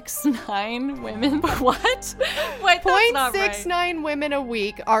 0.69 women. What? Wait, that's not right. 0.69 women a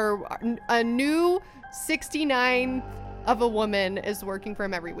week are a new 69 of a woman is working for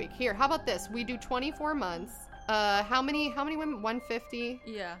him every week. Here, how about this? We do 24 months. How many women? 150?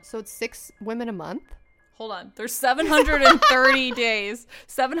 Yeah. So it's 6 women a month? Hold on. There's 730 days.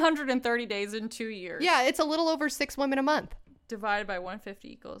 730 days in 2 years. Yeah, it's a little over 6 women a month. Divided by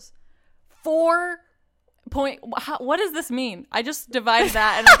 150 equals 4 point. What does this mean? I just divided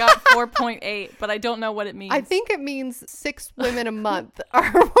that and I got 4.8, but I don't know what it means. I think it means 6 women a month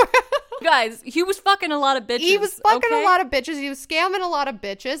are Guys, he was fucking a lot of bitches. He was fucking a lot of bitches. He was scamming a lot of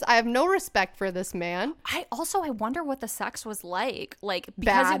bitches. I have no respect for this man. I wonder what the sex was like. Like,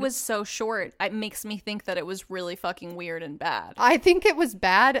 because bad. It was so short, it makes me think that it was really fucking weird and bad. I think it was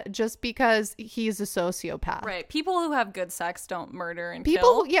bad just because he's a sociopath. Right. People who have good sex don't murder and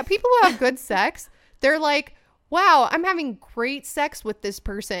kill. People who have good sex, they're like, wow, I'm having great sex with this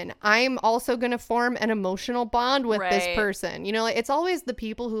person. I'm also going to form an emotional bond with this person. You know, like, it's always the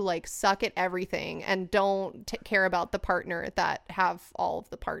people who like suck at everything and don't care about the partner that have all of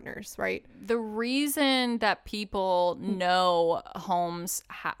the partners, right? The reason that people know Holmes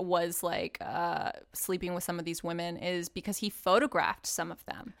was like sleeping with some of these women is because he photographed some of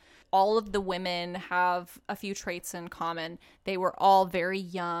them. All of the women have a few traits in common. They were all very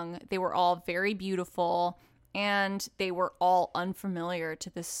young. They were all very beautiful. And they were all unfamiliar to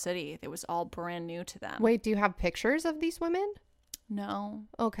this city. It was all brand new to them. Wait, do you have pictures of these women? No.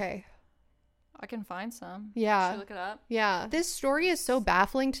 Okay. I can find some. Yeah. Should we look it up? Yeah. This story is so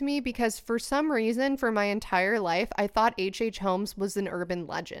baffling to me because for some reason, for my entire life, I thought H.H. Holmes was an urban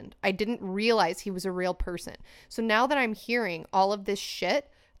legend. I didn't realize he was a real person. So now that I'm hearing all of this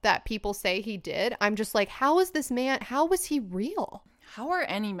shit that people say he did, I'm just like, how was he real? How are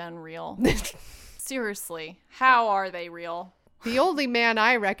any men real? Seriously, how are they real? The only man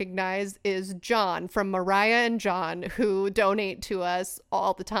I recognize is John from Mariah and John, who donate to us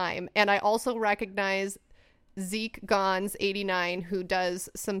all the time. And I also recognize Zeke Gons 89, who does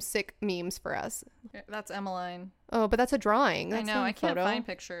some sick memes for us. That's Emmeline. Oh, but that's a drawing. That's I know, I can't find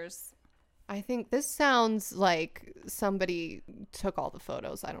pictures. I think this sounds like somebody took all the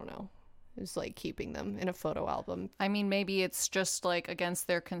photos. I don't know. Is like keeping them in a photo album. I mean, maybe it's just like against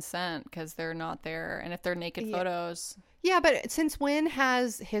their consent because they're not there. And if they're naked photos. Yeah, but since when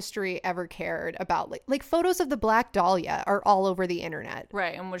has history ever cared about like photos of the Black Dahlia are all over the internet?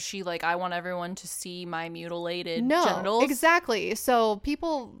 Right. And was she like, I want everyone to see my mutilated genitals? genitals? Exactly. So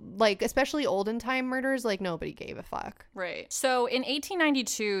people like, especially olden time murders, like nobody gave a fuck. Right. So in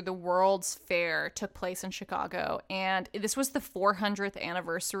 1892, the World's Fair took place in Chicago. And this was the 400th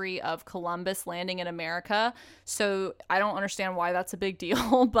anniversary of Columbus landing in America. So I don't understand why that's a big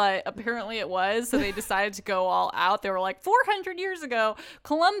deal, but apparently it was. So they decided to go all out. They were like, 400 years ago,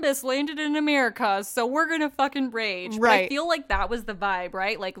 Columbus landed in America, so we're gonna fucking rage. Right. But I feel like that was the vibe,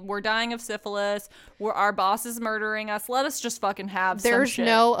 right? Like, we're dying of syphilis, our boss is murdering us, let us just fucking have some shit. There's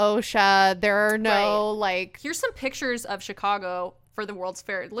no OSHA, there are no, like... Here's some pictures of Chicago for the World's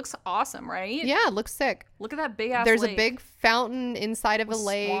Fair. It looks awesome, right? Yeah, it looks sick. Look at that big ass There's lake. a big fountain inside of a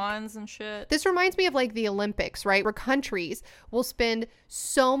lake. Swans and shit. This reminds me of like the Olympics, right? Where countries will spend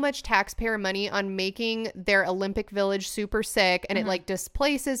so much taxpayer money on making their Olympic village super sick, and it like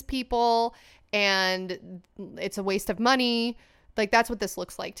displaces people, and it's a waste of money. Like, that's what this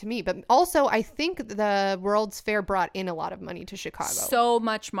looks like to me. But also, I think the World's Fair brought in a lot of money to Chicago. So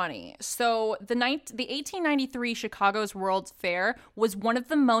much money. So the 1893 Chicago's World's Fair was one of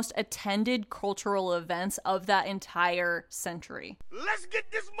the most attended cultural events of that entire century. Let's get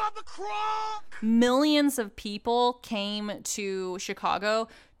this mother crock! Millions of people came to Chicago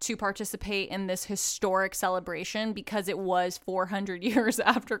to participate in this historic celebration because it was 400 years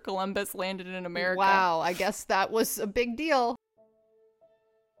after Columbus landed in America. Wow, I guess that was a big deal.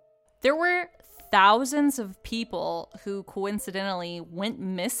 There were thousands of people who coincidentally went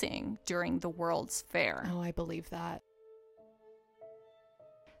missing during the World's Fair. Oh, I believe that.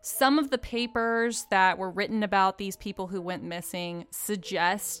 Some of the papers that were written about these people who went missing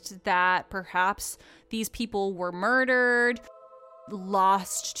suggest that perhaps these people were murdered,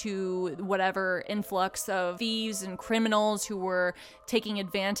 lost to whatever influx of thieves and criminals who were taking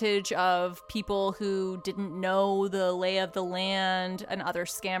advantage of people who didn't know the lay of the land, and other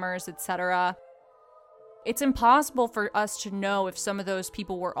scammers, etc. It's impossible for us to know if some of those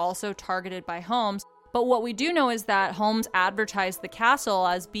people were also targeted by Holmes, but what we do know is that Holmes advertised the castle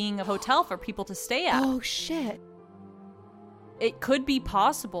as being a hotel for people to stay at. Oh, shit. It could be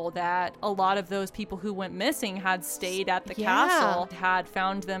possible that a lot of those people who went missing had stayed at the castle, had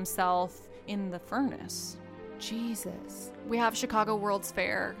found themselves in the furnace. Jesus. We have Chicago World's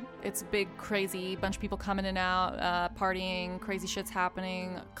Fair. It's a big, crazy bunch of people coming in and out, partying, crazy shit's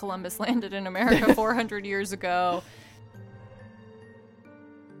happening. Columbus landed in America 400 years ago.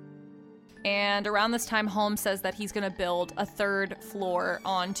 And around this time, Holmes says that he's going to build a third floor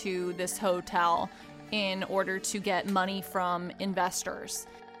onto this hotel in order to get money from investors.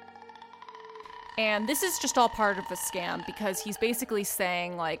 And this is just all part of a scam, because he's basically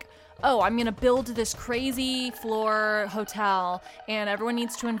saying like, oh, I'm going to build this crazy floor hotel and everyone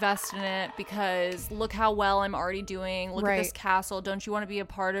needs to invest in it because look how well I'm already doing. Look at this castle. Don't you want to be a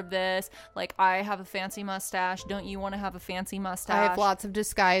part of this? Like, I have a fancy mustache. Don't you want to have a fancy mustache? I have lots of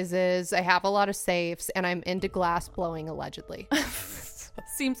disguises. I have a lot of safes, and I'm into glass blowing, allegedly.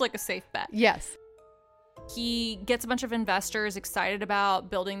 Seems like a safe bet. Yes. He gets a bunch of investors excited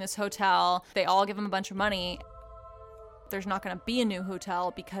about building this hotel. They all give him a bunch of money. There's not going to be a new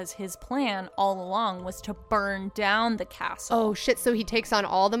hotel because his plan all along was to burn down the castle. Oh, shit. So he takes on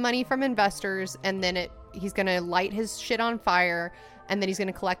all the money from investors, and then he's going to light his shit on fire, and then he's going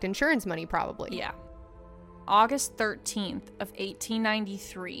to collect insurance money, probably. Yeah. August 13th of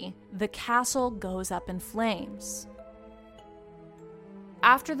 1893, the castle goes up in flames.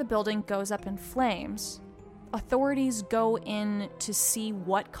 After the building goes up in flames, authorities go in to see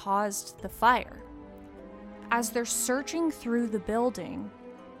what caused the fire. As they're searching through the building,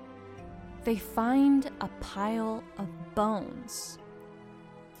 they find a pile of bones.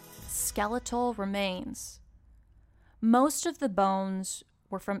 Skeletal remains. Most of the bones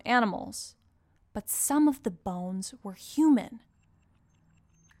were from animals, but some of the bones were human.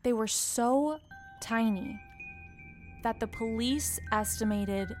 They were so tiny that the police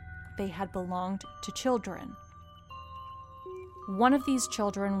estimated they had belonged to children. One of these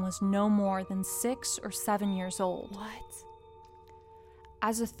children was no more than 6 or 7 years old. What?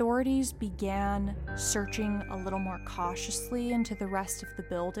 As authorities began searching a little more cautiously into the rest of the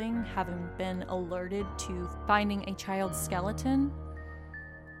building, having been alerted to finding a child's skeleton,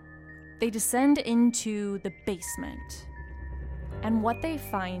 they descend into the basement. And what they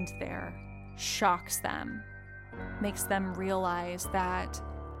find there shocks them, makes them realize that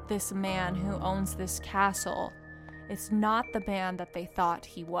this man who owns this castle is not the man that they thought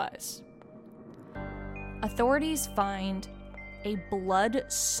he was. Authorities find a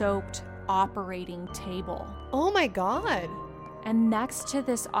blood-soaked operating table. Oh my God. And next to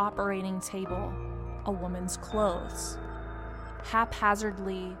this operating table, a woman's clothes,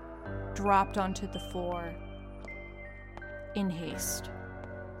 haphazardly dropped onto the floor in haste.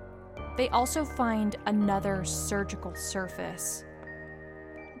 They also find another surgical surface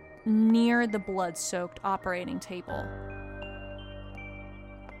near the blood-soaked operating table.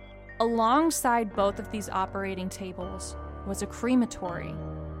 Alongside both of these operating tables was a crematory,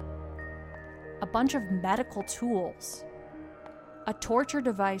 a bunch of medical tools, a torture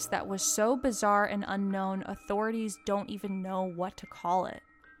device that was so bizarre and unknown, authorities don't even know what to call it.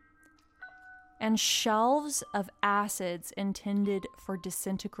 and shelves of acids intended for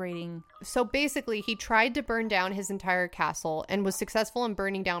disintegrating. So basically, he tried to burn down his entire castle and was successful in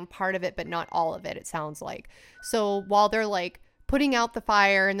burning down part of it, but not all of it, it sounds like. So while they're like putting out the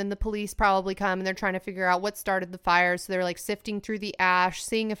fire, and then the police probably come and they're trying to figure out what started the fire. So they're like sifting through the ash,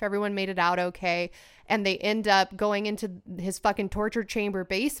 seeing if everyone made it out okay. And they end up going into his fucking torture chamber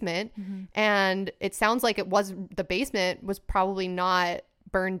basement. Mm-hmm. And it sounds like the basement was probably not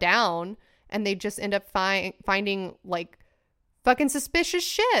burned down. And they just end up finding like fucking suspicious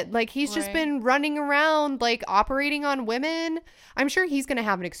shit. Like he's just been running around like operating on women. I'm sure he's going to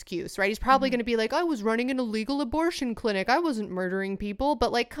have an excuse, right? He's probably going to be like, I was running an illegal abortion clinic. I wasn't murdering people.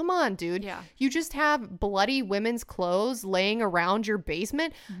 But like, come on, dude. Yeah. You just have bloody women's clothes laying around your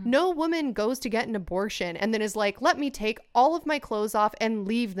basement. No woman goes to get an abortion and then is like, let me take all of my clothes off and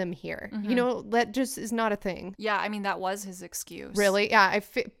leave them here. You know, that just is not a thing. Yeah, I mean, that was his excuse. Really? Yeah. I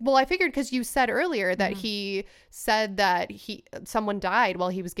figured because you said earlier that he said that someone died while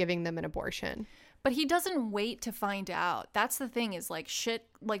he was giving them an abortion. But he doesn't wait to find out. That's the thing, is like shit,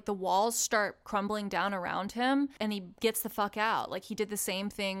 like the walls start crumbling down around him and he gets the fuck out. Like he did the same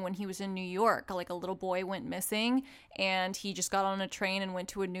thing when he was in New York. Like a little boy went missing and he just got on a train and went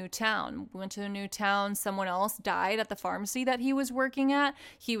to a new town. Went to a new town. Someone else died at the pharmacy that he was working at.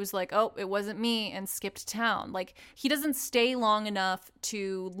 He was like, oh, it wasn't me, and skipped town. Like he doesn't stay long enough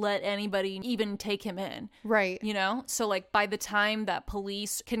to let anybody even take him in. Right. You know? So like by the time that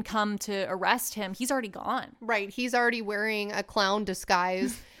police can come to arrest him, he's already gone. Right. He's already wearing a clown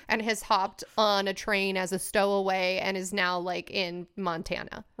disguise and has hopped on a train as a stowaway and is now like in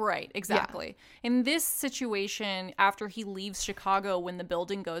Montana. Right. Exactly. Yeah. In this situation, after he leaves Chicago when the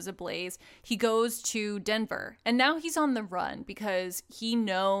building goes ablaze, he goes to Denver. And now he's on the run because he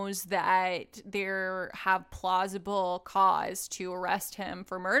knows that there have plausible cause to arrest him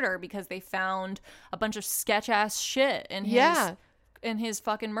for murder because they found a bunch of sketch ass shit in his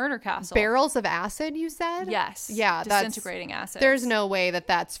fucking murder castle. Barrels of acid, you said? Yes. Yeah. Disintegrating acid. There's no way that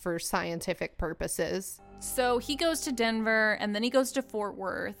that's for scientific purposes. So he goes to Denver, and then he goes to Fort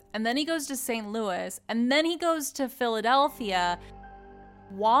Worth, and then he goes to St. Louis, and then he goes to Philadelphia.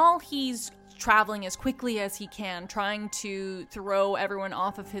 While he's traveling as quickly as he can, trying to throw everyone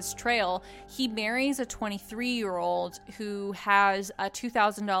off of his trail, he marries a 23-year-old who has a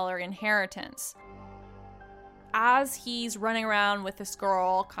 $2,000 inheritance. As he's running around with this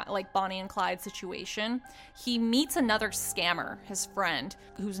girl, like Bonnie and Clyde situation, he meets another scammer, his friend,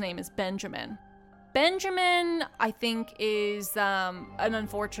 whose name is Benjamin. Benjamin, I think, is an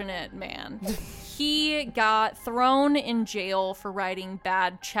unfortunate man. He got thrown in jail for writing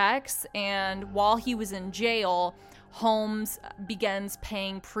bad checks, and while he was in jail, Holmes begins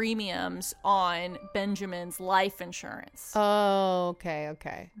paying premiums on Benjamin's life insurance. Oh,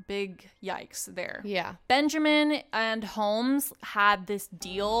 okay. Big yikes there. Yeah. Benjamin and Holmes had this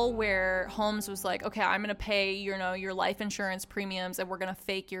deal where Holmes was like, okay, I'm going to pay, your life insurance premiums and we're going to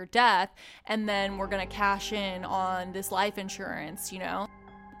fake your death and then we're going to cash in on this life insurance,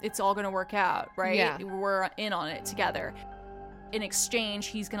 It's all going to work out, right? Yeah. We're in on it together. In exchange,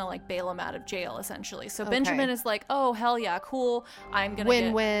 he's gonna like bail him out of jail, essentially. So Benjamin is like, oh, hell yeah, cool. I'm gonna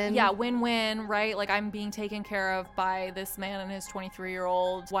win-win. Yeah, win-win, right? Like I'm being taken care of by this man and his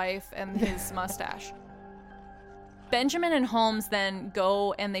 23-year-old wife and his mustache. Benjamin and Holmes then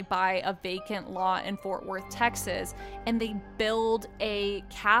go and they buy a vacant lot in Fort Worth, Texas, and they build a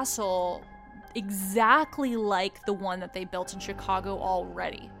castle exactly like the one that they built in Chicago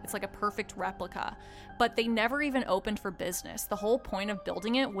already. It's like a perfect replica. But they never even opened for business. The whole point of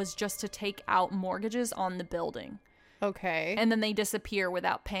building it was just to take out mortgages on the building. Okay. And then they disappear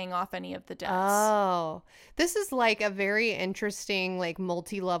without paying off any of the debts. Oh, this is like a very interesting, like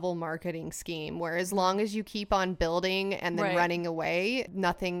multi-level marketing scheme where as long as you keep on building and then running away,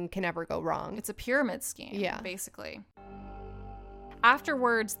 nothing can ever go wrong. It's a pyramid scheme, basically.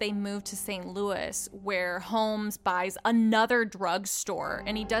 Afterwards, they move to St. Louis, where Holmes buys another drugstore,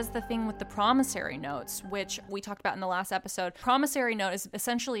 and he does the thing with the promissory notes, which we talked about in the last episode. Promissory note is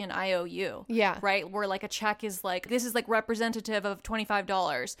essentially an IOU. Yeah. Right? Where like a check is like, this is like representative of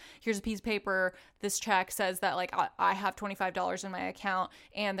 $25. Here's a piece of paper. This check says that like I have $25 in my account,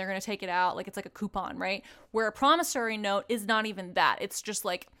 and they're going to take it out. Like it's like a coupon, right? Where a promissory note is not even that. It's just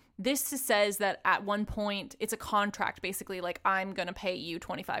like, This says that at one point, it's a contract, basically, like, I'm going to pay you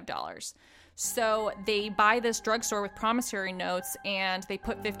 $25. So they buy this drugstore with promissory notes and they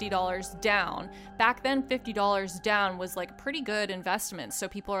put $50 down. Back then, $50 down was like a pretty good investment. So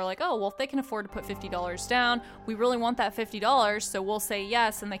people are like, oh, well, if they can afford to put $50 down, we really want that $50. So we'll say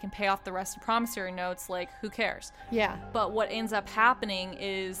yes, and they can pay off the rest of promissory notes. Like, who cares? Yeah. But what ends up happening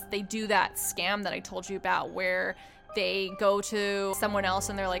is they do that scam that I told you about where they go to someone else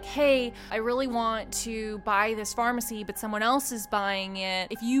and they're like, hey, I really want to buy this pharmacy, but someone else is buying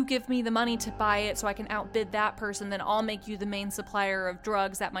it. If you give me the money to buy it so I can outbid that person, then I'll make you the main supplier of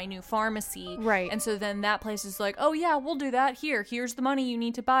drugs at my new pharmacy. Right. And so then that place is like, oh yeah, we'll do that. Here's the money. You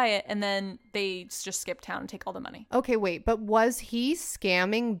need to buy it. And then they just skip town and take all the money. Okay, wait, but was he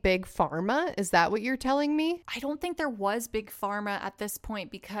scamming Big Pharma? Is that what you're telling me? I don't think there was Big Pharma at this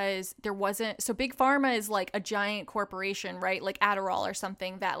point because there wasn't. So Big Pharma is like a giant corporation, right? Like Adderall or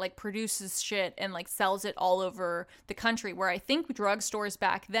something that like produces shit and like sells it all over the country, where I think drugstores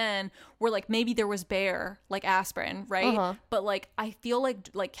back then were like, maybe there was Bayer, like aspirin, right? Uh-huh. But like I feel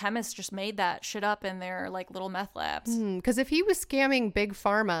like chemists just made that shit up in their like little meth labs. Because if he was scamming Big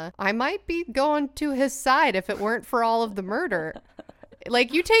Pharma, I might be going to his side if it weren't for all of the murder.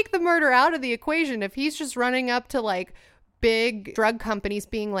 Like, you take the murder out of the equation. If he's just running up to like big drug companies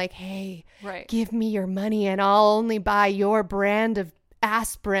being like, hey, Right. give me your money and I'll only buy your brand of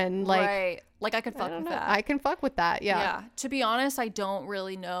aspirin. Like, Right. Like I could fuck with that. I can fuck with that. Yeah. To be honest, I don't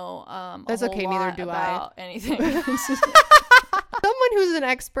really know That's a whole okay, neither lot do I. about anything. Someone who's an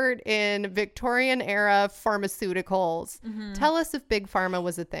expert in Victorian era pharmaceuticals, tell us if Big Pharma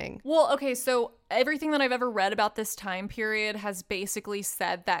was a thing. Well, okay, so everything that I've ever read about this time period has basically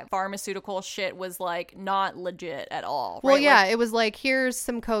said that pharmaceutical shit was like not legit at all. Well, right? yeah, Like, it was like, here's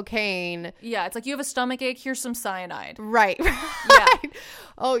some cocaine. yeah, it's like you have a stomach ache, here's some cyanide. Right. Yeah.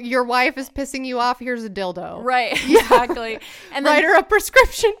 Oh, your wife is pissing you off. Here's a dildo. Right, exactly. And then Write her a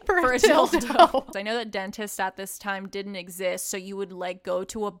prescription for a dildo. I know that dentists at this time didn't exist, so you would like go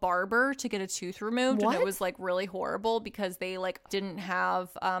to a barber to get a tooth removed, What? and it was like really horrible because they like didn't have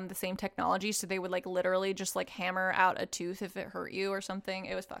the same technology, so they would like literally just like hammer out a tooth if it hurt you or something.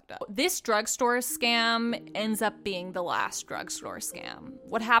 It was fucked up. This drugstore scam ends up being the last drugstore scam.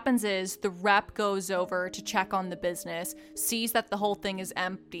 What happens is the rep goes over to check on the business, sees that the whole thing is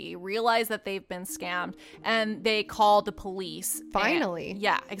empty, realize that they've been scammed, and they call the police. Finally.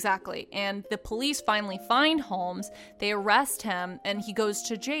 Yeah, exactly. And the police finally find Holmes. They arrest him and he goes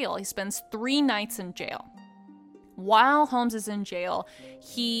to jail. He spends 3 nights in jail. While Holmes is in jail,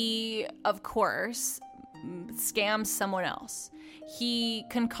 he, of course, scams someone else. He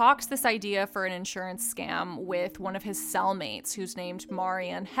concocts this idea for an insurance scam with one of his cellmates who's named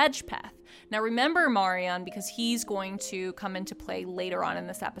Marion Hedgepeth. Now remember Marion because he's going to come into play later on in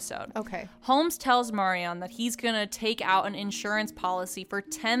this episode. Okay. Holmes tells Marion that he's going to take out an insurance policy for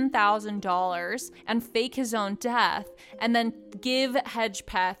 $10,000 and fake his own death and then give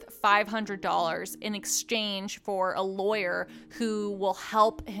Hedgepeth $500 in exchange for a lawyer who will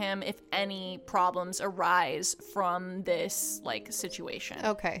help him if any problems arise from this like situation.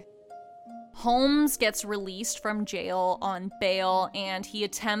 Okay. Holmes gets released from jail on bail and he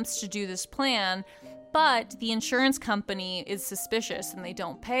attempts to do this plan, but the insurance company is suspicious and they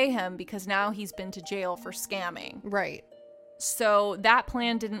don't pay him because now he's been to jail for scamming. Right. So that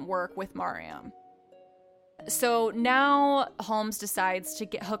plan didn't work with Mariam. So now Holmes decides to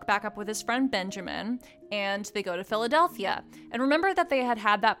hook back up with his friend Benjamin, and they go to Philadelphia. And remember that they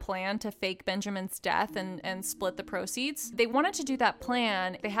had that plan to fake Benjamin's death and split the proceeds? They wanted to do that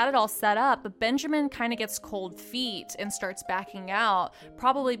plan. They had it all set up, but Benjamin kind of gets cold feet and starts backing out,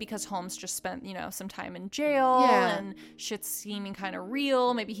 probably because Holmes just spent, some time in jail and shit's seeming kind of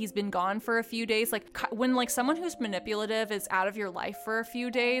real. Maybe he's been gone for a few days. Like when like someone who's manipulative is out of your life for a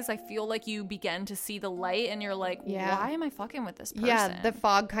few days, I feel like you begin to see the light and you're like, why am I fucking with this person? Yeah, the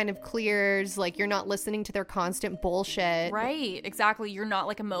fog kind of clears. Like, you're not listening to their constant bullshit. Right, exactly. You're not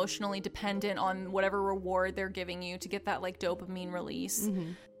like emotionally dependent on whatever reward they're giving you to get that like dopamine release.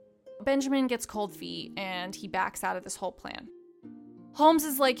 Mm-hmm. Benjamin gets cold feet and he backs out of this whole plan. Holmes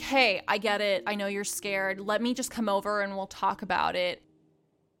is like, hey, I get it. I know you're scared. Let me just come over and we'll talk about it.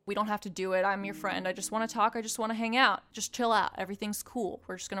 We don't have to do it. I'm your friend. I just want to talk. I just want to hang out. Just chill out. Everything's cool.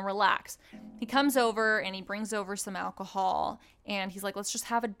 We're just going to relax. He comes over and he brings over some alcohol and he's like, let's just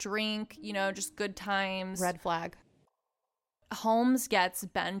have a drink, just good times. Red flag. Holmes gets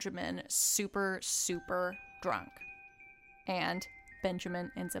Benjamin super, super drunk. And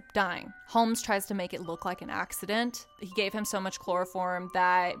Benjamin ends up dying. Holmes tries to make it look like an accident. He gave him so much chloroform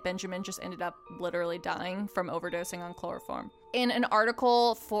that Benjamin just ended up literally dying from overdosing on chloroform. In an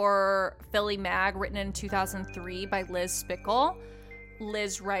article for Philly Mag written in 2003 by Liz Spickle,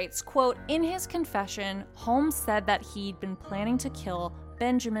 Liz writes, quote, "In his confession, Holmes said that he'd been planning to kill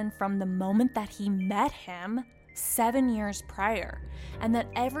Benjamin from the moment that he met him 7 years prior, and that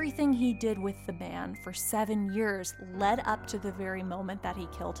everything he did with the man for 7 years led up to the very moment that he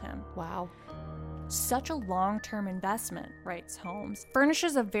killed him." Wow. Such a long-term investment, writes Holmes,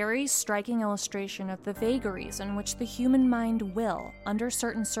 furnishes a very striking illustration of the vagaries in which the human mind will, under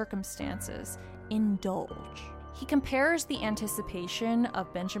certain circumstances, indulge. He compares the anticipation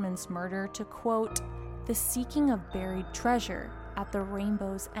of Benjamin's murder to, quote, "the seeking of buried treasure at the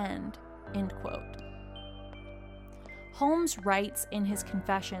rainbow's end," end quote. Holmes writes in his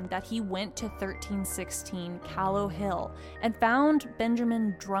confession that he went to 1316 Callow Hill and found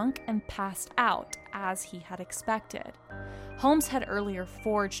Benjamin drunk and passed out, as he had expected. Holmes had earlier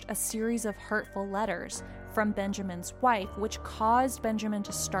forged a series of hurtful letters from Benjamin's wife, which caused Benjamin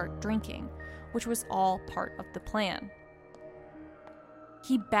to start drinking, which was all part of the plan.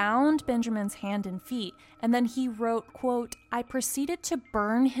 He bound Benjamin's hand and feet, and then he wrote, quote, "I proceeded to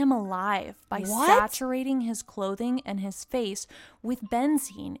burn him alive by saturating his clothing and his face with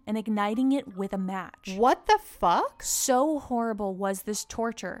benzene and igniting it with a match." What the fuck? So horrible was this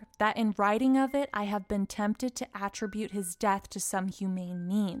torture that in writing of it, I have been tempted to attribute his death to some humane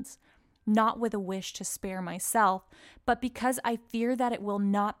means, not with a wish to spare myself, but because I fear that it will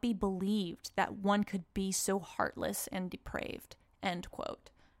not be believed that one could be so heartless and depraved. End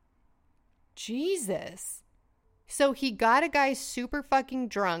quote. Jesus. So he got a guy super fucking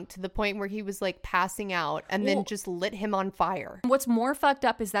drunk to the point where he was like passing out and then just lit him on fire. What's more fucked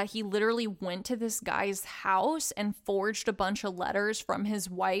up is that he literally went to this guy's house and forged a bunch of letters from his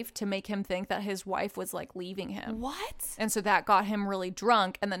wife to make him think that his wife was like leaving him. What? And so that got him really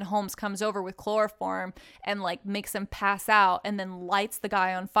drunk, and then Holmes comes over with chloroform and like makes him pass out and then lights the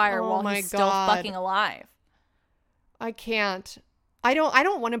guy on fire while he's still fucking alive. I can't. I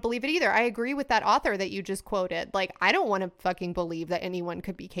don't want to believe it either. I agree with that author that you just quoted. Like, I don't want to fucking believe that anyone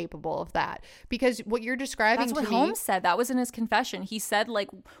could be capable of that, because what you're describing That's what Holmes said. That was in his confession. He said, like,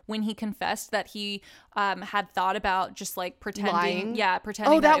 when he confessed that he had thought about just like pretending. Lying? Yeah,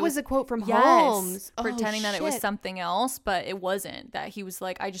 pretending. Oh, that was a quote from Holmes. Pretending that it was something else, but it wasn't. That he was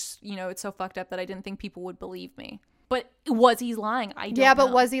like, I just, it's so fucked up that I didn't think people would believe me. But was he lying? I don't know. Yeah,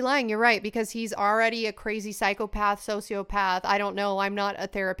 but was he lying? You're right, because he's already a crazy psychopath, sociopath. I don't know. I'm not a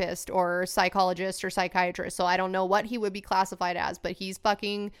therapist or psychologist or psychiatrist, so I don't know what he would be classified as, but he's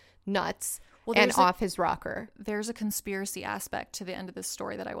fucking nuts and off his rocker. There's a conspiracy aspect to the end of this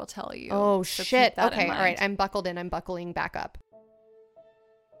story that I will tell you. Oh, so shit. Okay, all right. I'm buckled in. I'm buckling back up.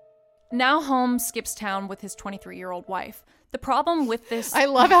 Now Holmes skips town with his 23-year-old wife. The problem with this... I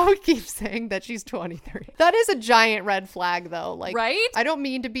love how he keeps saying that she's 23. That is a giant red flag, though. Like, right? I don't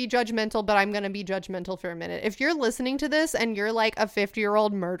mean to be judgmental, but I'm going to be judgmental for a minute. If you're listening to this and you're like a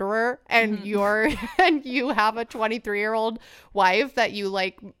 50-year-old murderer and and you have a 23-year-old wife that you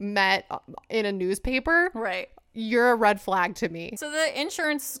like met in a newspaper... Right. You're a red flag to me. So the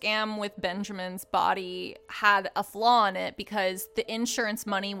insurance scam with Benjamin's body had a flaw in it because the insurance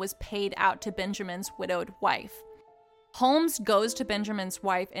money was paid out to Benjamin's widowed wife. Holmes goes to Benjamin's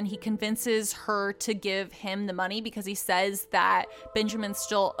wife and he convinces her to give him the money because he says that Benjamin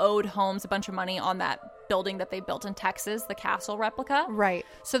still owed Holmes a bunch of money on that building that they built in Texas, the castle replica. Right.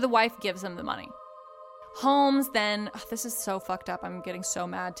 So the wife gives him the money. Holmes then, this is so fucked up, I'm getting so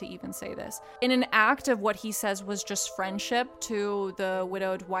mad to even say this. In an act of what he says was just friendship to the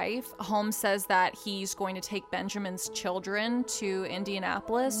widowed wife, Holmes says that he's going to take Benjamin's children to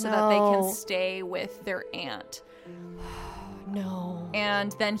Indianapolis so that they can stay with their aunt. No.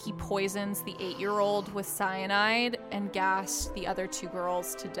 And then he poisons the 8-year-old with cyanide and gassed the other 2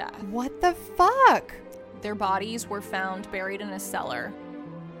 girls to death. What the fuck? Their bodies were found buried in a cellar.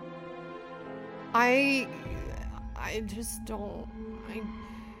 I just don't.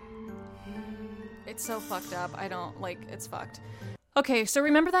 It's so fucked up. It's fucked. Okay, so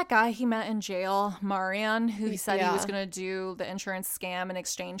remember that guy he met in jail, Marion, who he said he was going to do the insurance scam in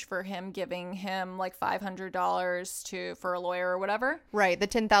exchange for him giving him like $500 for a lawyer or whatever? Right, the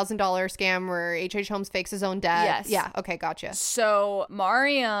 $10,000 scam where H.H. Holmes fakes his own death. Yes. Yeah, okay, gotcha. So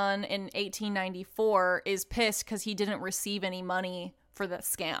Marion in 1894 is pissed because he didn't receive any money for the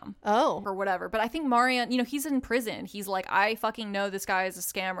scam. Oh. Or whatever. But I think Marion, he's in prison. He's like, I fucking know this guy is a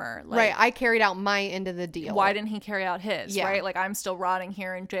scammer. Like, right. I carried out my end of the deal. Why didn't he carry out his? Yeah. Right? Like, I'm still rotting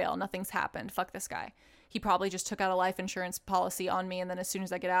here in jail. Nothing's happened. Fuck this guy. he probably just took out a life insurance policy on me, and then as soon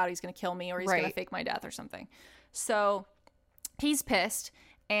as I get out, he's going to kill me, or he's going to fake my death or something. So he's pissed,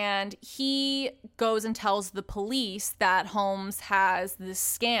 and he goes and tells the police that Holmes has this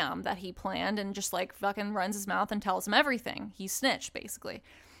scam that he planned, and just like fucking runs his mouth and tells him everything. He snitched, basically.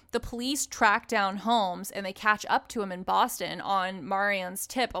 The police track down Holmes, and they catch up to him in Boston on Marianne's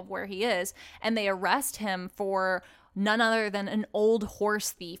tip of where he is, and they arrest him for none other than an old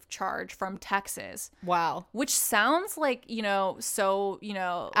horse thief charge from Texas. Wow. Which sounds like, so,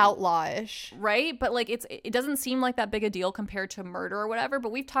 outlawish. Right? But like it doesn't seem like that big a deal compared to murder or whatever.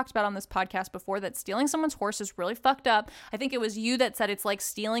 But we've talked about on this podcast before that stealing someone's horse is really fucked up. I think it was you that said it's like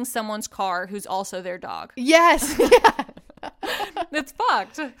stealing someone's car who's also their dog. Yes. Yeah. It's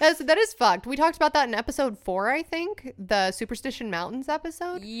fucked. That is fucked. We talked about that in episode 4, I think. The Superstition Mountains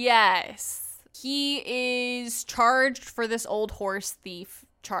episode. Yes. He is charged for this old horse thief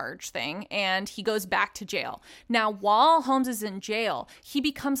charge thing, and he goes back to jail. Now, while Holmes is in jail, he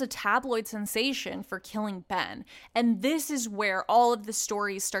becomes a tabloid sensation for killing Ben. And this is where all of the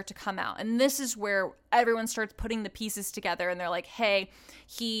stories start to come out. And this is where everyone starts putting the pieces together, and they're like, hey,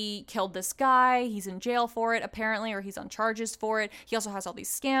 he killed this guy, he's in jail for it apparently, or he's on charges for it. He also has all these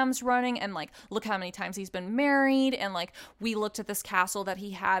scams running, and like, look how many times he's been married, and like, we looked at this castle that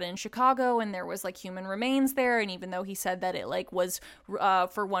he had in Chicago, and there was like human remains there, and even though he said that it like was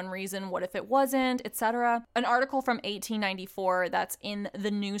for one reason, what if it wasn't, etc. An article from 1894 that's in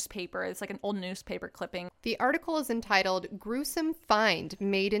the newspaper, it's like an old newspaper clipping. The article is entitled "Gruesome Find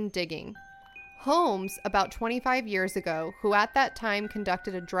Made in Digging." Holmes, about 25 years ago, who at that time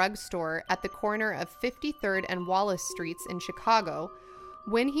conducted a drugstore at the corner of 53rd and Wallace Streets in Chicago,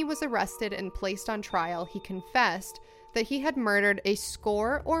 when he was arrested and placed on trial, he confessed that he had murdered a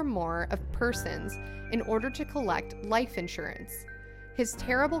score or more of persons in order to collect life insurance. His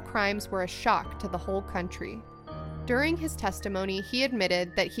terrible crimes were a shock to the whole country. During his testimony, he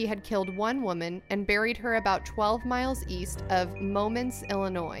admitted that he had killed one woman and buried her about 12 miles east of Momence,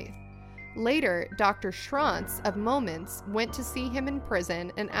 Illinois. Later, Dr. Schrantz of Momence went to see him in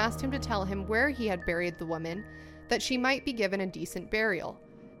prison and asked him to tell him where he had buried the woman, that she might be given a decent burial.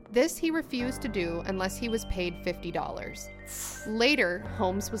 This he refused to do unless he was paid $50. Later,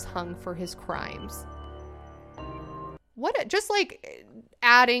 Holmes was hung for his crimes. What, just like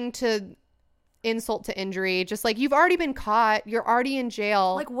adding to insult to injury, just like, you've already been caught, you're already in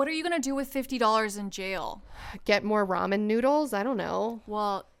jail. Like, what are you gonna do with $50 in jail? Get more ramen noodles? I don't know.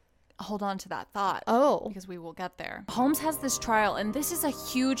 Well, hold on to that thought. Oh. Because we will get there. Holmes has this trial, and this is a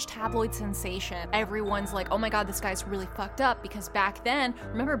huge tabloid sensation. Everyone's like, oh my god, this guy's really fucked up, because back then,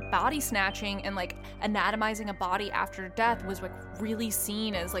 remember, body snatching and like anatomizing a body after death was like really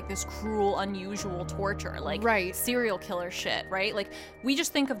seen as like this cruel, unusual torture, like serial killer shit, right? Like, we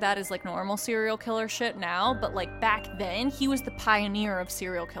just think of that as like normal serial killer shit now, but like back then, he was the pioneer of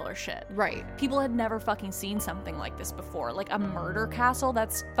serial killer shit. Right. People had never fucking seen something like this before. Like a murder castle,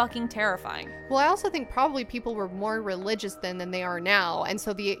 that's fucking terrifying. Well, I also think probably people were more religious then than they are now, and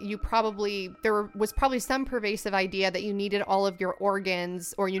so there was probably some pervasive idea that you needed all of your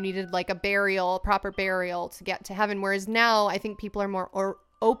organs, or you needed like a proper burial to get to heaven, whereas now I think people are more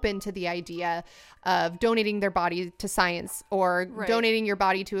open to the idea of donating their body to science, or donating your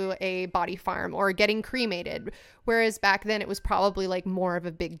body to a body farm, or getting cremated, whereas back then it was probably like more of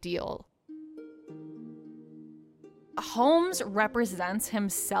a big deal. Holmes represents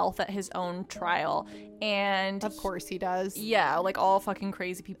himself at his own trial, and of course he does. Yeah, like all fucking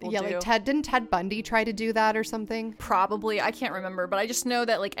crazy people do. Yeah, like didn't Ted Bundy try to do that or something? Probably, I can't remember, but I just know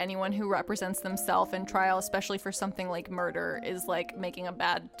that like anyone who represents themselves in trial, especially for something like murder, is like making a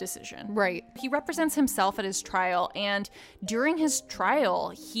bad decision. Right. He represents himself at his trial, and during his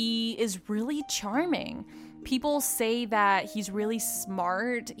trial, he is really charming. People say that he's really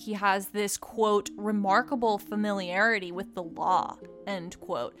smart. He has this, quote, remarkable familiarity with the law, end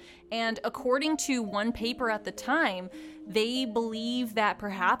quote. And according to one paper at the time, they believe that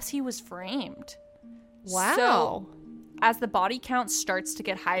perhaps he was framed. Wow. So, as the body count starts to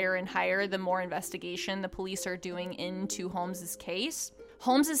get higher and higher, the more investigation the police are doing into Holmes's case.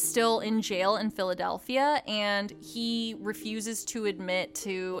 Holmes is still in jail in Philadelphia, and he refuses to admit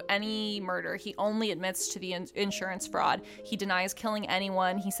to any murder. He only admits to the insurance fraud. He denies killing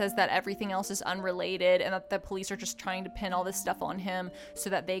anyone. He says that everything else is unrelated, and that the police are just trying to pin all this stuff on him so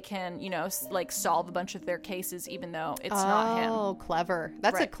that they can, like solve a bunch of their cases, even though it's not him. Oh, clever.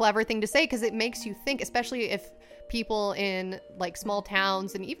 That's a clever thing to say, because it makes you think, especially if people in like small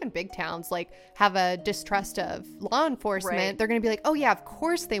towns and even big towns like have a distrust of law enforcement, they're going to be like, oh yeah, of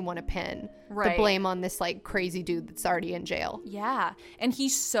course they want to pin the blame on this like crazy dude that's already in jail. Yeah. And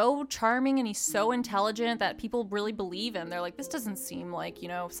he's so charming and he's so intelligent that people really believe him. They're like, this doesn't seem like, you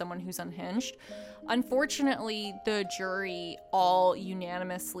know, someone who's unhinged. Unfortunately, the jury all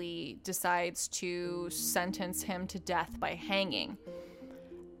unanimously decides to sentence him to death by hanging.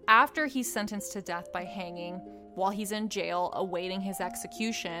 After he's sentenced to death by hanging, while he's in jail awaiting his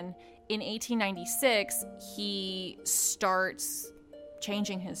execution, in 1896, he starts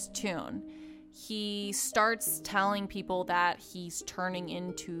changing his tune. He starts telling people that he's turning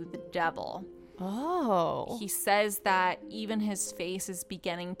into the devil. Oh. He says that even his face is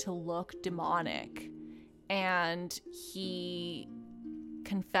beginning to look demonic. And he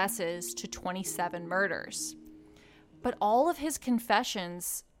confesses to 27 murders. But all of his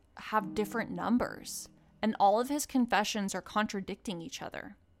confessions have different numbers. And all of his confessions are contradicting each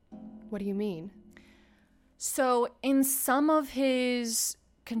other. What do you mean? So in some of his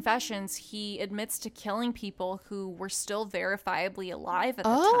confessions, he admits to killing people who were still verifiably alive at the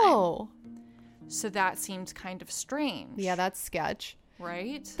time. So that seems kind of strange. Yeah, that's sketch.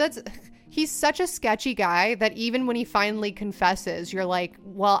 Right? He's such a sketchy guy that even when he finally confesses, you're like,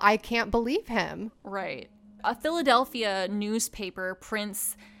 well, I can't believe him. Right. A Philadelphia newspaper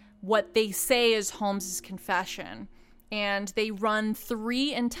prints what they say is Holmes's confession, and they run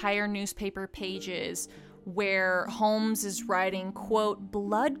 3 entire newspaper pages where Holmes is writing, quote,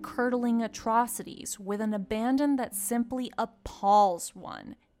 blood-curdling atrocities with an abandon that simply appalls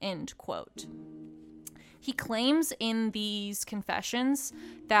one, end quote. He claims in these confessions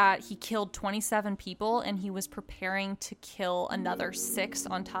that he killed 27 people and he was preparing to kill another 6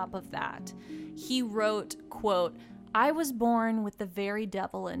 on top of that. He wrote, quote, I was born with the very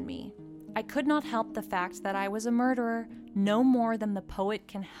devil in me. I could not help the fact that I was a murderer, no more than the poet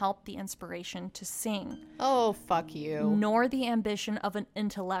can help the inspiration to sing. Oh, fuck you. Nor the ambition of an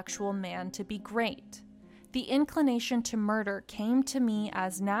intellectual man to be great. The inclination to murder came to me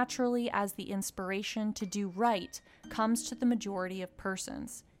as naturally as the inspiration to do right comes to the majority of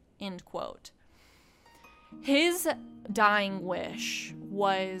persons. End quote. His dying wish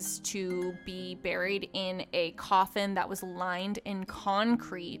was to be buried in a coffin that was lined in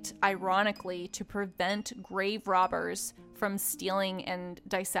concrete, ironically, to prevent grave robbers from stealing and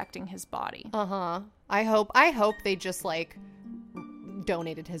dissecting his body. Uh-huh. I hope they just, like,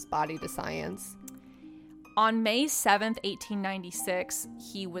 donated his body to science. On May 7th, 1896,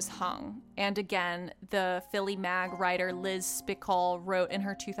 he was hung. And again, the Philly Mag writer Liz Spickall wrote in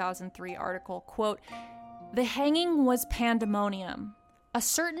her 2003 article, quote, the hanging was pandemonium. A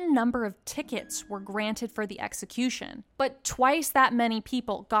certain number of tickets were granted for the execution, but twice that many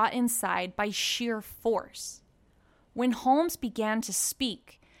people got inside by sheer force. When Holmes began to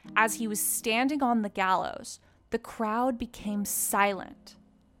speak, as he was standing on the gallows, the crowd became silent.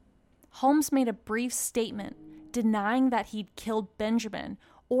 Holmes made a brief statement denying that he'd killed Benjamin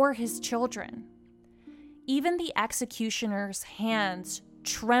or his children. Even the executioner's hands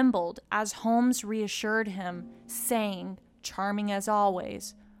trembled as Holmes reassured him, saying, charming as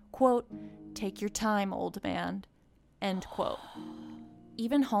always, quote, take your time, old man, end quote.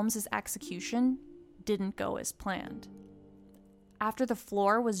 Even Holmes's execution didn't go as planned. After the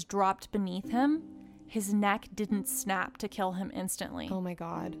floor was dropped beneath him, his neck didn't snap to kill him instantly. Oh my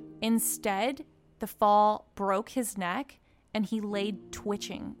God. Instead, the fall broke his neck and he laid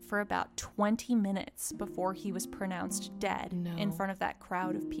twitching for about 20 minutes before he was pronounced dead in front of that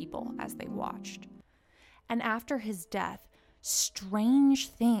crowd of people as they watched. And after his death, strange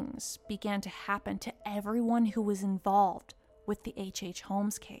things began to happen to everyone who was involved with the H.H.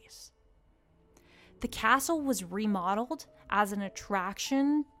 Holmes case. The castle was remodeled as an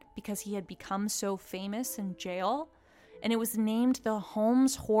attraction because he had become so famous in jail, and it was named the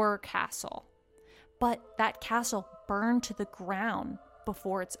Holmes Horror Castle. But that castle burned to the ground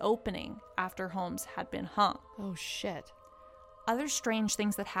before its opening after Holmes had been hung. Oh, shit. Other strange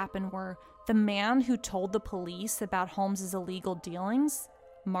things that happened were the man who told the police about Holmes's illegal dealings,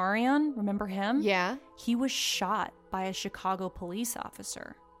 Marion, remember him? Yeah. He was shot by a Chicago police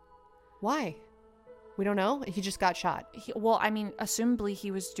officer. Why? We don't know. He just got shot. Assumably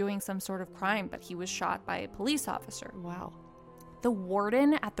he was doing some sort of crime, but he was shot by a police officer. Wow. The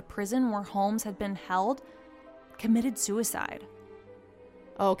warden at the prison where Holmes had been held committed suicide.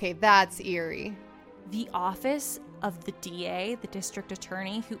 Okay, that's eerie. The office of the DA, the district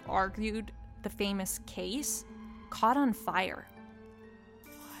attorney who argued the famous case, caught on fire.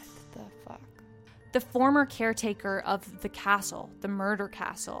 What the fuck? The former caretaker of the castle, the murder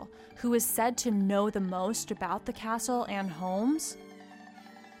castle, who is said to know the most about the castle and Holmes,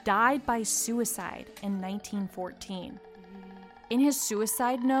 died by suicide in 1914. In his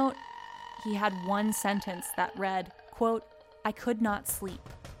suicide note, he had one sentence that read, quote, "I could not sleep,"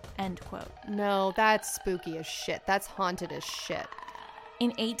 end quote. No, that's spooky as shit. That's haunted as shit.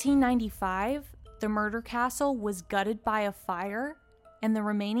 In 1895, the murder castle was gutted by a fire, and the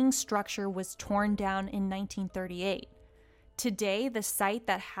remaining structure was torn down in 1938. Today, the site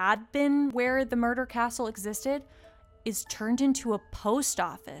that had been where the murder castle existed is turned into a post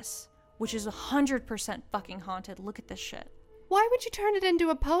office, which is 100% fucking haunted. Look at this shit. Why would you turn it into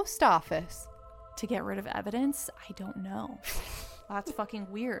a post office? To get rid of evidence? I don't know. That's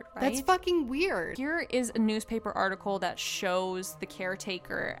fucking weird, right? That's fucking weird. Here is a newspaper article that shows the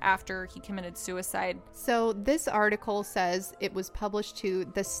caretaker after he committed suicide. So this article says it was published to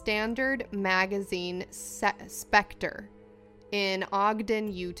the Standard Magazine Spectre in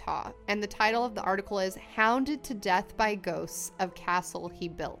Ogden, Utah. And the title of the article is "Hounded to Death by Ghosts of Castle He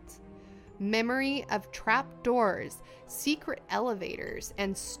Built. Memory of Trap Doors, Secret Elevators,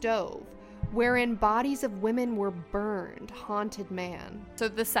 and Stove, wherein bodies of women were burned, haunted man." So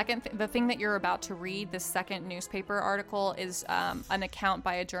the thing that you're about to read, the second newspaper article, is an account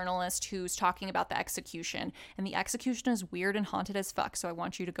by a journalist who's talking about the execution. And the execution is weird and haunted as fuck. So I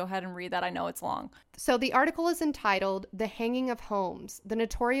want you to go ahead and read that. I know it's long. So the article is entitled "The Hanging of Holmes. The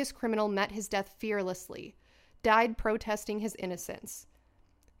notorious criminal met his death fearlessly. Died protesting his innocence."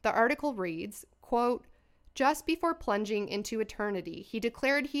 The article reads, quote, "Just before plunging into eternity, he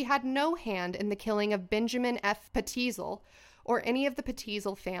declared he had no hand in the killing of Benjamin F. Petezel or any of the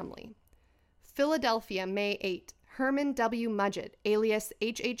Petezel family. Philadelphia, May 8. Herman W. Mudgett, alias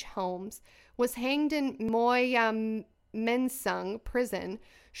H.H. Holmes, was hanged in Moyamensing prison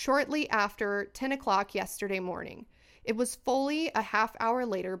shortly after 10 o'clock yesterday morning. It was fully a half hour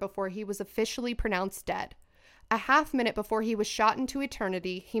later before he was officially pronounced dead. A half minute before he was shot into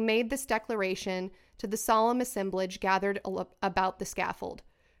eternity, he made this declaration to the solemn assemblage gathered about the scaffold.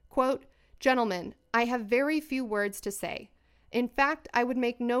 Quote, "Gentlemen, I have very few words to say. In fact, I would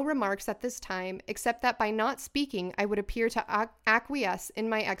make no remarks at this time, except that by not speaking, I would appear to acquiesce in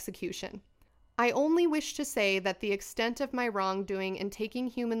my execution. I only wish to say that the extent of my wrongdoing in taking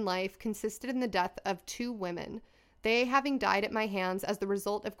human life consisted in the death of 2 women, they having died at my hands as the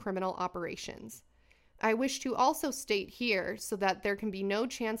result of criminal operations. I wish to also state here, so that there can be no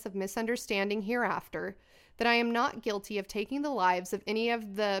chance of misunderstanding hereafter, that I am not guilty of taking the lives of any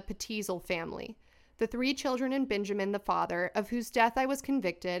of the Petezel family, the 3 children and Benjamin the father, of whose death I was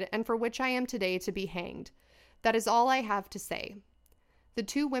convicted and for which I am today to be hanged. That is all I have to say. The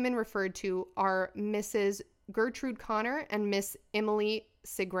 2 women referred to are Mrs. Gertrude Connor and Miss Emily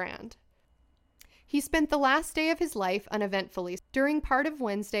Sigrand. He spent the last day of his life uneventfully. During part of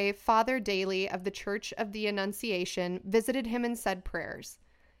Wednesday, Father Daly of the Church of the Annunciation visited him and said prayers.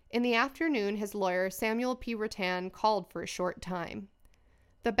 In the afternoon, his lawyer, Samuel P. Rattan, called for a short time.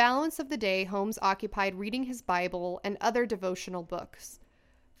 The balance of the day Holmes occupied reading his Bible and other devotional books.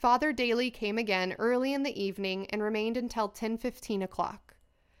 Father Daly came again early in the evening and remained until 10:15 o'clock.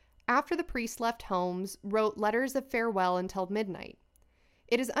 After the priest left, Holmes wrote letters of farewell until midnight.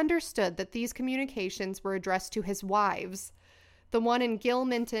 It is understood that these communications were addressed to his wives, the one in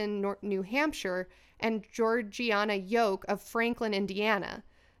Gilmanton, New Hampshire, and Georgiana Yoke of Franklin, Indiana,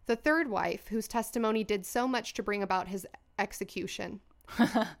 the third wife whose testimony did so much to bring about his execution.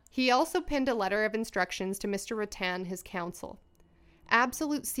 He also penned a letter of instructions to Mr. Rattan, his counsel.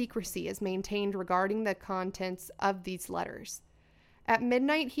 Absolute secrecy is maintained regarding the contents of these letters. At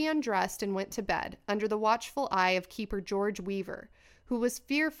midnight he undressed and went to bed, under the watchful eye of Keeper George Weaver, who was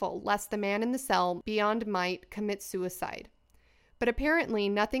fearful lest the man in the cell beyond might commit suicide. But apparently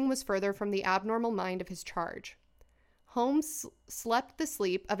nothing was further from the abnormal mind of his charge. Holmes slept the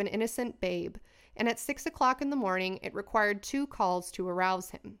sleep of an innocent babe, and at 6 o'clock in the morning it required 2 calls to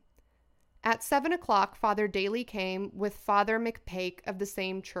arouse him. At 7 o'clock Father Daly came with Father McPake of the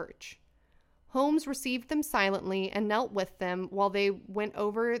same church. Holmes received them silently and knelt with them while they went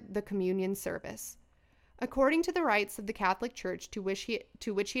over the communion service, according to the rites of the Catholic Church to which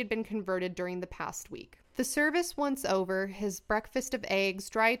he had been converted during the past week. The service once over, his breakfast of eggs,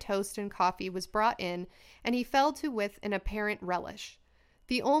 dry toast, and coffee was brought in, and he fell to with an apparent relish.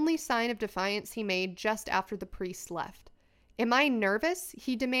 The only sign of defiance he made just after the priest left. "Am I nervous?"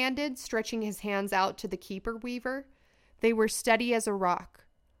 he demanded, stretching his hands out to the Keeper Weaver. They were steady as a rock.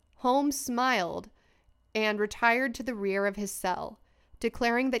 Holmes smiled and retired to the rear of his cell,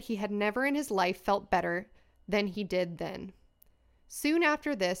 declaring that he had never in his life felt better than he did then. Soon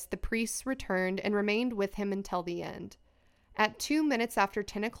after this, the priests returned and remained with him until the end. At 2 minutes after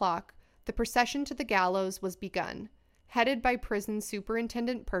 10 o'clock, the procession to the gallows was begun, headed by Prison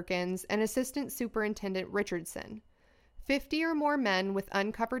Superintendent Perkins and Assistant Superintendent Richardson. 50 or more men with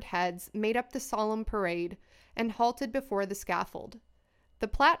uncovered heads made up the solemn parade and halted before the scaffold. The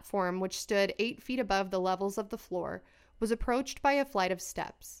platform, which stood 8 feet above the levels of the floor, was approached by a flight of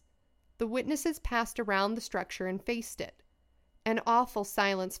steps. The witnesses passed around the structure and faced it. An awful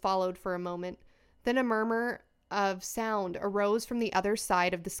silence followed for a moment, then a murmur of sound arose from the other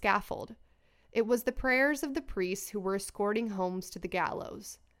side of the scaffold. It was the prayers of the priests who were escorting Holmes to the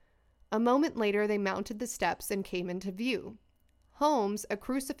gallows. A moment later they mounted the steps and came into view. Holmes, a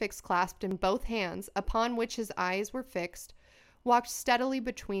crucifix clasped in both hands, upon which his eyes were fixed, walked steadily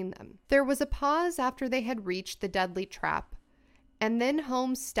between them. There was a pause after they had reached the deadly trap, and then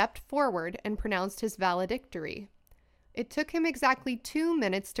Holmes stepped forward and pronounced his valedictory. It took him exactly 2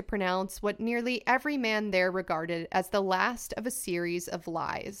 minutes to pronounce what nearly every man there regarded as the last of a series of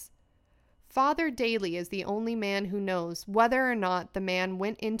lies. Father Daly is the only man who knows whether or not the man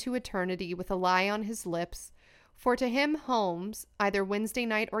went into eternity with a lie on his lips, for to him Holmes, either Wednesday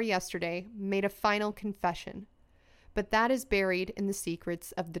night or yesterday, made a final confession. But that is buried in the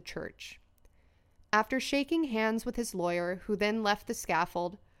secrets of the church. After shaking hands with his lawyer, who then left the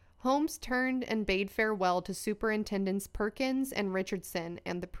scaffold, Holmes turned and bade farewell to Superintendents Perkins and Richardson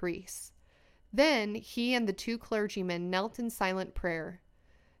and the priests. Then he and the 2 clergymen knelt in silent prayer.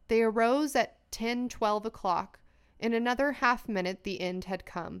 They arose at 10:12 o'clock. In another half-minute the end had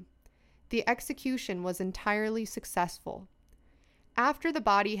come. The execution was entirely successful. After the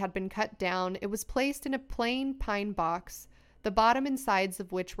body had been cut down, it was placed in a plain pine box, the bottom and sides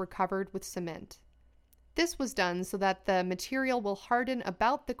of which were covered with cement. This was done so that the material will harden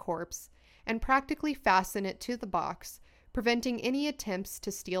about the corpse and practically fasten it to the box, preventing any attempts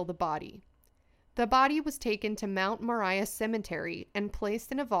to steal the body. The body was taken to Mount Moriah Cemetery and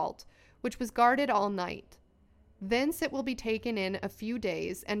placed in a vault, which was guarded all night. Thence it will be taken in a few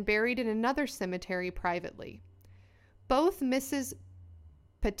days and buried in another cemetery privately. Both Mrs.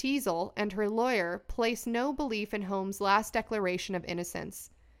 Petteasel and her lawyer place no belief in Holmes' last declaration of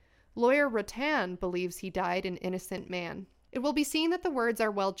innocence. Lawyer Rotan believes he died an innocent man. It will be seen that the words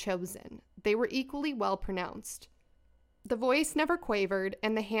are well chosen. They were equally well pronounced. The voice never quavered,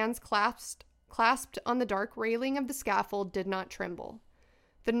 and the hands clasped on the dark railing of the scaffold did not tremble.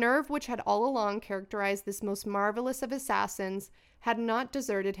 The nerve which had all along characterized this most marvelous of assassins had not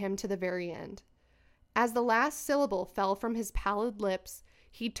deserted him to the very end. As the last syllable fell from his pallid lips,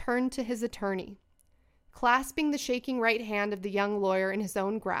 he turned to his attorney. Clasping the shaking right hand of the young lawyer in his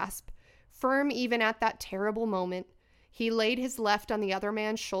own grasp, firm even at that terrible moment, he laid his left on the other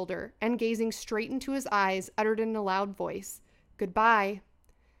man's shoulder and, gazing straight into his eyes, uttered in a loud voice, "Goodbye."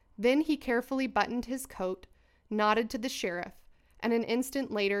 Then he carefully buttoned his coat, nodded to the sheriff, and an instant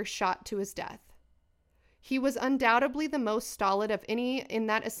later shot to his death. He was undoubtedly the most stolid of any in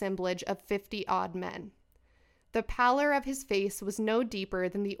that assemblage of 50-odd men. The pallor of his face was no deeper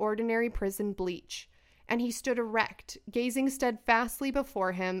than the ordinary prison bleach, and he stood erect, gazing steadfastly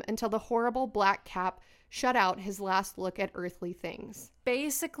before him until the horrible black cap shut out his last look at earthly things.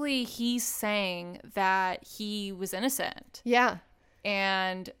 Basically, he's saying that he was innocent. Yeah.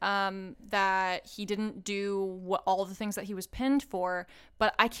 And that he didn't do all the things that he was pinned for.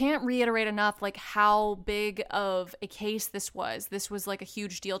 But I can't reiterate enough, like, how big of a case this was. This was, like, a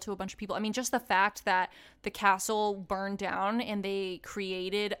huge deal to a bunch of people. I mean, just the fact that the castle burned down and they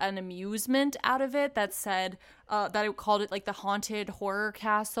created an amusement out of it that said, that it called it, like, the Haunted Horror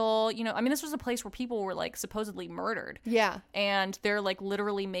Castle. You know, I mean, this was a place where people were, like, supposedly murdered. Yeah. And they're, like,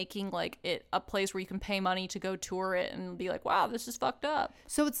 literally making, like, it a place where you can pay money to go tour it and be like, wow, this is fucked up.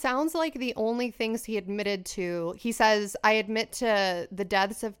 So it sounds like the only things he admitted to, he says, I admit to the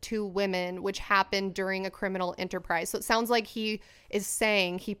deaths of 2 women, which happened during a criminal enterprise. So it sounds like he is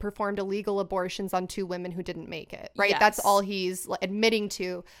saying he performed illegal abortions on 2 women who didn't make it, right? Yes. That's all he's admitting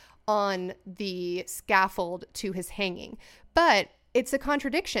to on the scaffold to his hanging. But it's a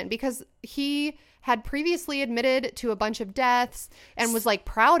contradiction because he had previously admitted to a bunch of deaths and was, like,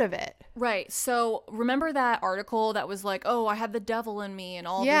 proud of it. Right. So remember that article that was like, oh, I had the devil in me and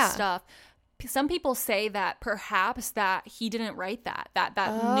all this stuff. Some people say that perhaps that he didn't write that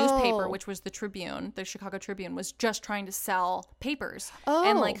newspaper, which was the Tribune, the Chicago Tribune, was just trying to sell papers.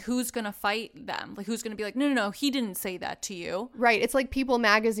 And, like, who's going to fight them? Like, who's going to be like, no, he didn't say that to you. Right. It's like People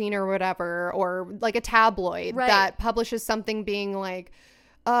Magazine or whatever, or like a tabloid that publishes something being like,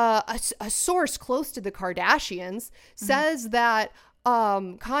 a source close to the Kardashians says that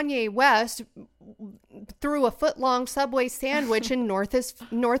Kanye West threw a foot-long Subway sandwich in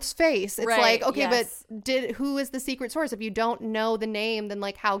North's face. It's like, okay, yes. But who is the secret source? If you don't know the name, then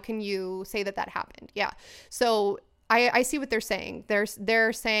like how can you say that happened? Yeah. So I see what they're saying.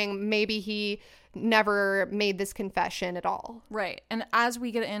 They're saying maybe he never made this confession at all. Right. And as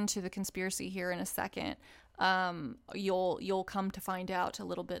we get into the conspiracy here in a second, you'll come to find out a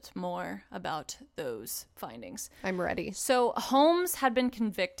little bit more about those findings. I'm ready. So Holmes had been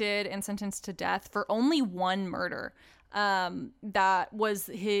convicted and sentenced to death for only one murder. That was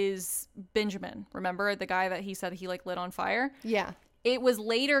his Benjamin. Remember the guy that he said he like lit on fire? Yeah. It was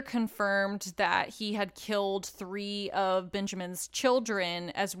later confirmed that he had killed 3 of Benjamin's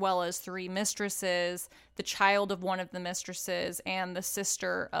children, as well as 3 mistresses, the child of one of the mistresses, and the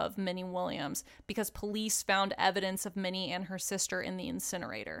sister of Minnie Williams, because police found evidence of Minnie and her sister in the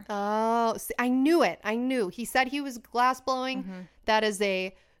incinerator. Oh, see, I knew it. I knew. He said he was glassblowing. Mm-hmm. That is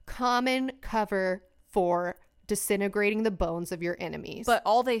a common cover for disintegrating the bones of your enemies. But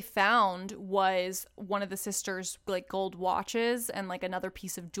all they found was one of the sisters' like gold watches and like another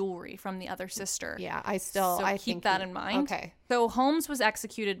piece of jewelry from the other sister. Yeah, I keep that in mind. Okay. So Holmes was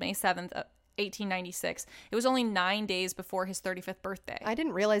executed May 7th, 1896. It was only 9 days before his 35th birthday. I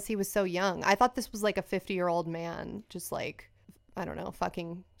didn't realize he was so young. I thought this was like a 50-year-old man, just like, I don't know,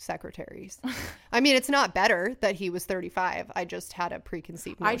 fucking secretaries. I mean, it's not better that he was 35. I just had a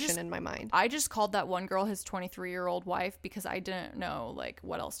preconceived notion in my mind. I just called that one girl his 23-year-old wife because I didn't know like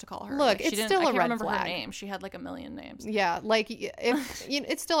what else to call her. Look, like, it's still a red flag. I can't remember her name. She had like a million names. Yeah, like if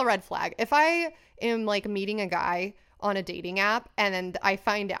it's still a red flag. If I am like meeting a guy on a dating app and then I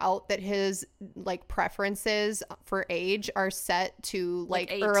find out that his like preferences for age are set to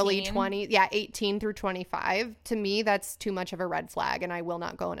like early 20s, 18 through 25, to me that's too much of a red flag and I will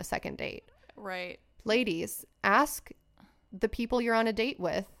not go on a second date. Right. Ladies, ask the people you're on a date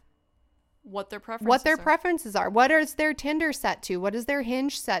with what their preferences are. What is their Tinder set to? What is their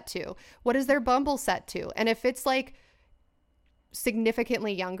Hinge set to? What is their Bumble set to? And if it's like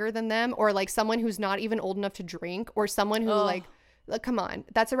significantly younger than them, or like someone who's not even old enough to drink, or someone who like come on,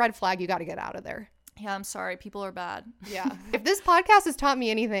 that's a red flag. You got to get out of there. Yeah, I'm sorry, people are bad. Yeah. If this podcast has taught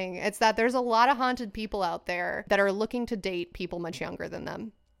me anything, it's that there's a lot of haunted people out there that are looking to date people much younger than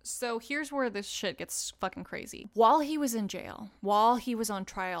them. So here's where this shit gets fucking crazy. While he was in jail, while he was on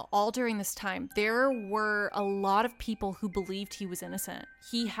trial, all during this time, there were a lot of people who believed he was innocent.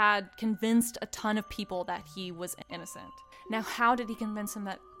 He had convinced a ton of people that he was innocent. Now, how did he convince them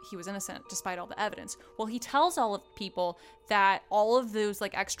that he was innocent despite all the evidence? Well, he tells all of people that all of those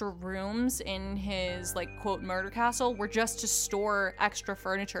like extra rooms in his like quote murder castle were just to store extra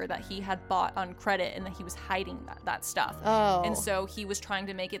furniture that he had bought on credit and that he was hiding that stuff. Oh. And so he was trying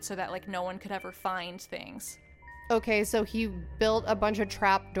to make it so that like no one could ever find things. Okay, so he built a bunch of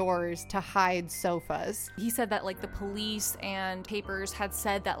trap doors to hide sofas. He said that like the police and papers had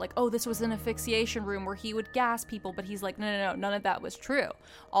said that like, oh, this was an asphyxiation room where he would gas people, but he's like, no, none of that was true.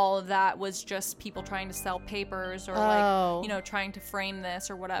 All of that was just people trying to sell papers or like, you know, trying to frame this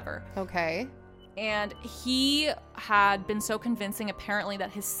or whatever. Okay. And he had been so convincing, apparently, that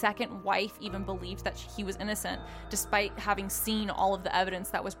his second wife even believed that he was innocent, despite having seen all of the evidence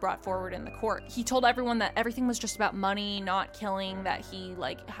that was brought forward in the court. He told everyone that everything was just about money, not killing, that he,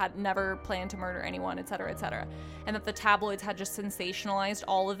 like, had never planned to murder anyone, etc., etc., and that the tabloids had just sensationalized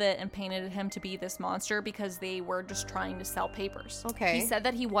all of it and painted him to be this monster because they were just trying to sell papers. Okay. He said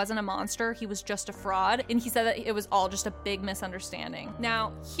that he wasn't a monster, he was just a fraud, and he said that it was all just a big misunderstanding.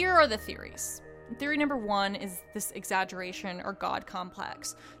 Now, here are the theories. Theory number 1 is this exaggeration or God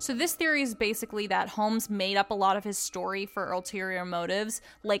complex. So this theory is basically that Holmes made up a lot of his story for ulterior motives,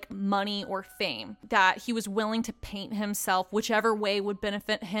 like money or fame, that he was willing to paint himself whichever way would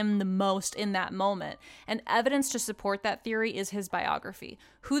benefit him the most in that moment. And evidence to support that theory is his biography.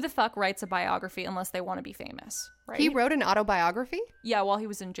 Who the fuck writes a biography unless they want to be famous? Right? He wrote an autobiography? Yeah, while he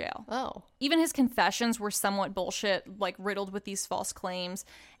was in jail. Oh. Even his confessions were somewhat bullshit, like riddled with these false claims.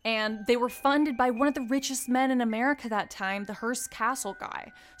 And they were funded by one of the richest men in America that time, the Hearst Castle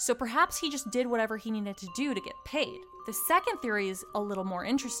guy. So perhaps he just did whatever he needed to do to get paid. The second theory is a little more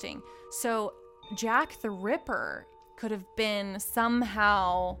interesting. So Jack the Ripper could have been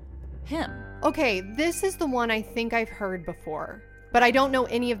somehow him. Okay, this is the one I think I've heard before, but I don't know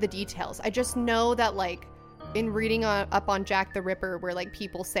any of the details. I just know that, like, in reading up on Jack the Ripper, where like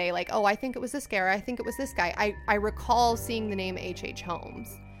people say like, oh, I think it was this guy, or I think it was this guy. I recall seeing the name H.H. Holmes.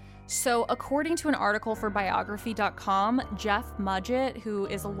 So, according to an article for biography.com, Jeff Mudgett, who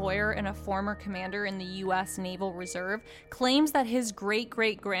is a lawyer and a former commander in the U.S. Naval Reserve, claims that his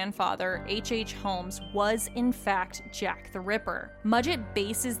great-great-grandfather, H.H. Holmes, was in fact Jack the Ripper. Mudgett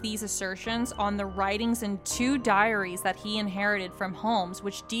bases these assertions on the writings in 2 diaries that he inherited from Holmes,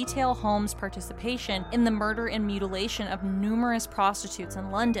 which detail Holmes' participation in the murder and mutilation of numerous prostitutes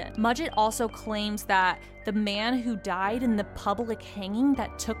in London. Mudgett also claims that the man who died in the public hanging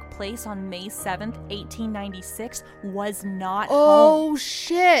that took place on May 7th, 1896 was not Holmes.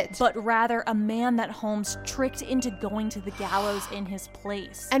 Shit. But rather a man that Holmes tricked into going to the gallows in his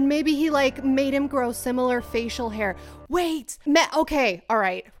place. And maybe he made him grow similar facial hair. Wait. Okay. All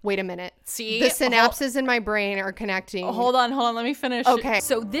right. Wait a minute. See? The synapses in my brain are connecting. Hold on. Let me finish. Okay.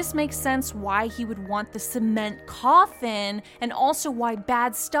 So this makes sense why he would want the cement coffin, and also why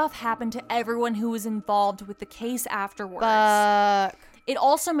bad stuff happened to everyone who was involved with the case afterwards. Fuck. It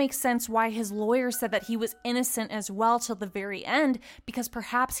also makes sense why his lawyer said that he was innocent as well till the very end, because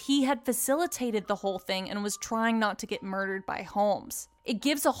perhaps he had facilitated the whole thing and was trying not to get murdered by Holmes. It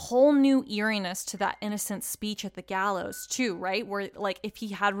gives a whole new eeriness to that innocent speech at the gallows too, right? Where if he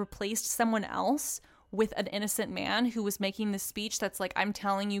had replaced someone else with an innocent man who was making this speech that's like, I'm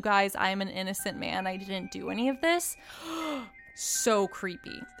telling you guys, I'm an innocent man, I didn't do any of this. So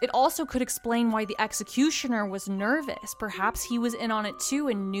creepy. It also could explain why the executioner was nervous. Perhaps he was in on it too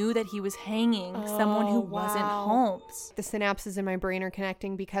and knew that he was hanging someone who wasn't Holmes. The synapses in my brain are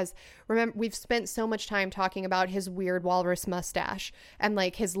connecting because, remember, we've spent so much time talking about his weird walrus mustache and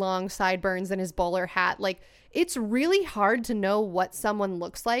his long sideburns and his bowler hat. It's really hard to know what someone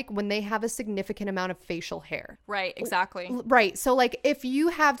looks like when they have a significant amount of facial hair. Right, exactly. Right. So if you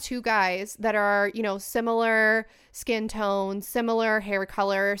have 2 guys that are, similar skin tone, similar hair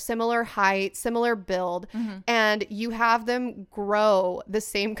color, similar height, similar build, and you have them grow the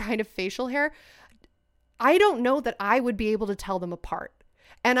same kind of facial hair, I don't know that I would be able to tell them apart.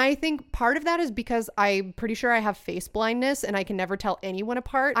 And I think part of that is because I'm pretty sure I have face blindness and I can never tell anyone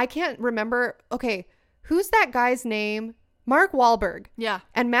apart. I can't remember. Okay. Who's that guy's name? Mark Wahlberg. Yeah.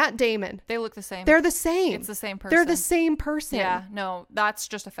 And Matt Damon. They look the same. They're the same. It's the same person. They're the same person. Yeah, no, that's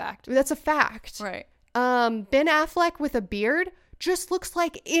just a fact. That's a fact. Right. Ben Affleck with a beard just looks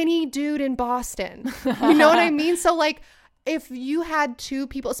like any dude in Boston. You know what I mean? So if you had 2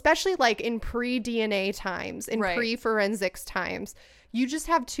 people, especially in pre-DNA times, in pre-forensics times, you just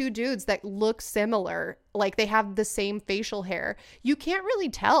have 2 dudes that look similar, they have the same facial hair. You can't really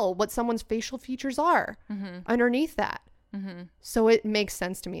tell what someone's facial features are underneath that. Mm-hmm. So it makes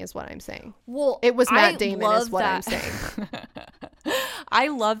sense to me is what I'm saying. Well, it was Matt Damon is what I'm saying. I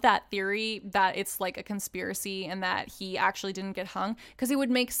love that theory that it's a conspiracy and that he actually didn't get hung, because it would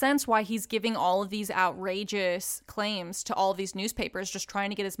make sense why he's giving all of these outrageous claims to all of these newspapers, just trying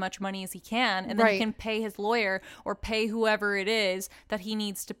to get as much money as he can, and then he can pay his lawyer or pay whoever it is that he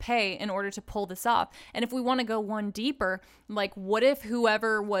needs to pay in order to pull this off. And if we want to go one deeper, what if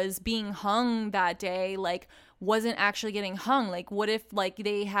whoever was being hung that day wasn't actually getting hung? What if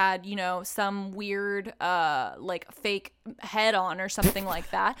they had some weird fake head on or something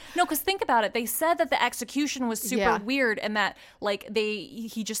like that? No, because think about it, they said that the execution was super weird and that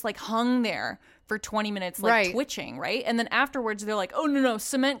he just hung there for 20 minutes twitching, right? And then afterwards they're like, oh no,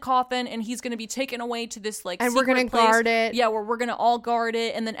 cement coffin, and he's gonna be taken away to this and we're gonna guard it. Yeah, where we're gonna all guard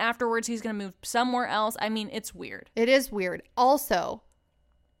it, and then afterwards he's gonna move somewhere else. I mean, it's weird. It is weird. Also,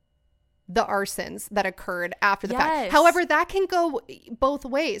 the arsons that occurred after the fact. However, that can go both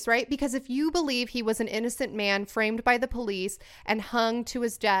ways, right? Because if you believe he was an innocent man framed by the police and hung to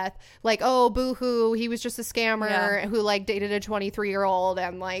his death, oh, boo-hoo, he was just a scammer who dated a 23-year-old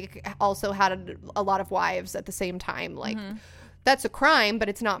and also had a lot of wives at the same time, that's a crime, but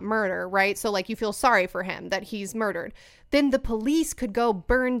it's not murder, right? So you feel sorry for him that he's murdered. Then the police could go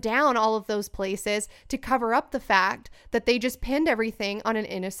burn down all of those places to cover up the fact that they just pinned everything on an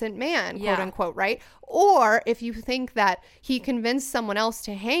innocent man, quote unquote, right? Or if you think that he convinced someone else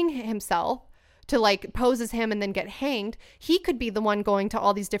to hang himself, to pose as him and then get hanged, he could be the one going to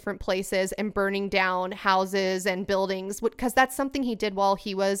all these different places and burning down houses and buildings, because that's something he did while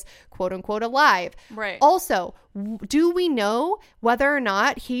he was quote unquote alive. Right. Also, do we know whether or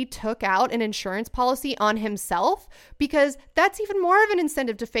not he took out an insurance policy on himself? Because that's even more of an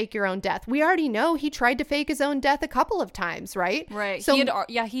incentive to fake your own death. We already know he tried to fake his own death a couple of times, right? Right. So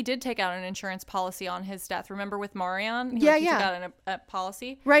he did take out an insurance policy on his death. Remember with Marion? He took out a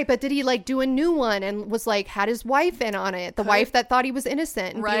policy. Right, but did he do a new one and was like, had his wife in on it, the wife that thought he was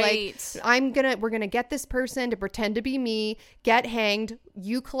innocent, and be like, we're gonna get this person to pretend to be me, get hanged,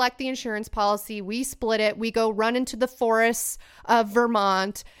 you collect the insurance policy, we split it, we go run into the forests of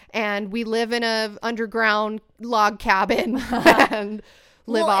Vermont, and we live in a underground log cabin and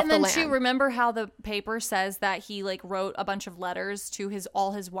live off the land. And then too, remember how the paper says that he like wrote a bunch of letters to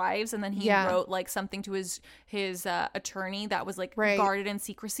all his wives, and then he wrote like something to his attorney that was like guarded in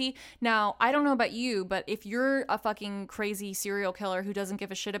secrecy. Now, I don't know about you, but if you're a fucking crazy serial killer who doesn't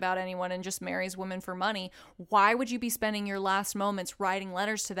give a shit about anyone and just marries women for money, why would you be spending your last moments writing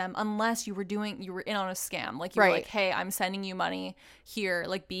letters to them unless you were in on a scam? Like you were like, hey, I'm sending you money here,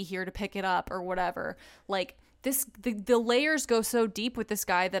 like be here to pick it up or whatever. Like the layers go so deep with this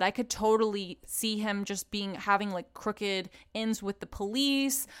guy that I could totally see him just having like crooked ends with the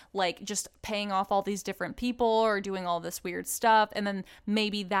police, like just paying off all these different people or doing all this weird stuff. And then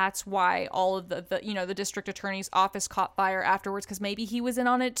maybe that's why all of the district attorney's office caught fire afterwards, because maybe he was in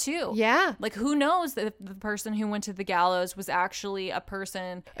on it too. Yeah. Like who knows that the person who went to the gallows was actually a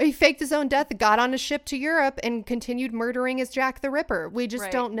person. He faked his own death, got on a ship to Europe, and continued murdering as Jack the Ripper. We just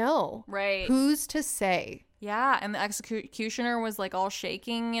don't know. Right. Who's to say? Yeah, and the executioner was like all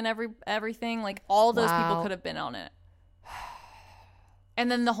shaking and everything. Like all those people could have been on it.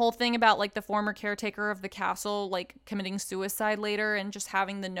 And then the whole thing about like the former caretaker of the castle like committing suicide later and just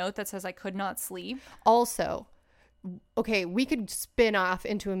having the note that says I could not sleep. Also, okay, we could spin off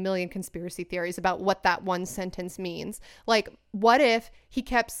into a million conspiracy theories about what that one sentence means. Like, what if he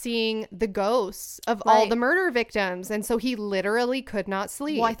kept seeing the ghosts of all the murder victims, and so he literally could not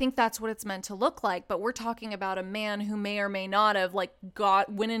sleep? Well, I think that's what it's meant to look like, but we're talking about a man who may or may not have like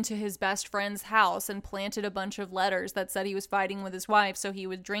went into his best friend's house and planted a bunch of letters that said he was fighting with his wife so he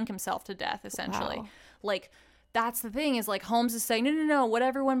would drink himself to death, essentially. Wow. Like, that's the thing, is like Holmes is saying, no, what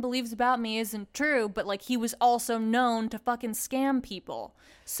everyone believes about me isn't true, but like he was also known to fucking scam people.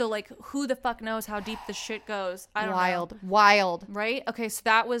 So like who the fuck knows how deep the shit goes? I don't know. Wild. Right? Okay, so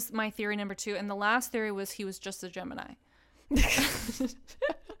that was my theory number 2. And the last theory was he was just a Gemini.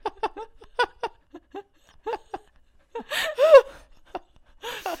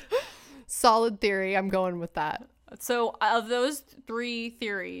 Solid theory. I'm going with that. So of those 3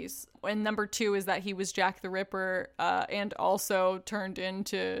 theories, and number 2 is that he was Jack the Ripper, and also turned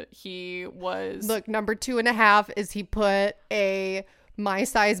into he was... Look, number 2.5 is he put a my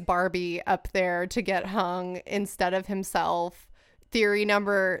size Barbie up there to get hung instead of himself. Theory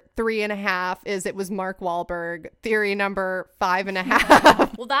number 3.5 is it was Mark Wahlberg. Theory number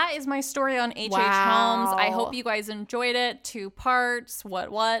 5.5. Well, that is my story on H.H. Holmes. I hope you guys enjoyed it. 2 parts. What?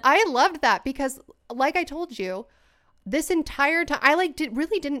 I loved that because, like I told you, this entire time, I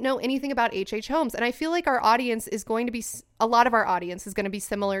really didn't know anything about H.H. Holmes. And I feel like our audience is going to be, a lot of our audience is going to be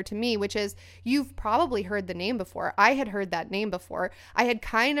similar to me, which is you've probably heard the name before. I had heard that name before. I had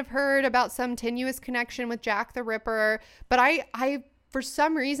kind of heard about some tenuous connection with Jack the Ripper. But I for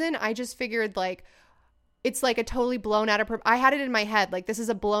some reason, I just figured like, it's like a totally blown out of, I had it in my head, like this is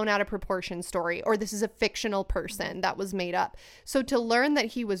a blown out of proportion story, or this is a fictional person that was made up. So to learn that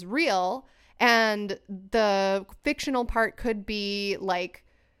he was real, and the fictional part could be like,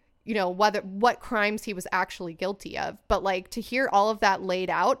 what crimes he was actually guilty of. But like to hear all of that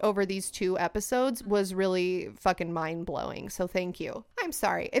laid out over these 2 episodes was really fucking mind blowing. So thank you. I'm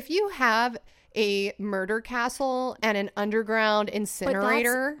sorry. If you have a murder castle and an underground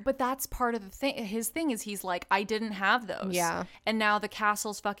incinerator. But that's part of the thing. His thing is he's like, I didn't have those. Yeah. And now the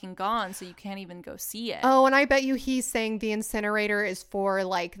castle's fucking gone, so you can't even go see it. Oh, and I bet you he's saying the incinerator is for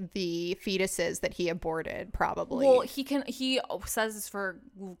like the fetuses that he aborted, probably. Well, he says it's for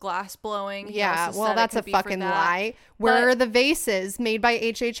glass blowing. Yeah, well, that's a fucking lie. Where are the vases made by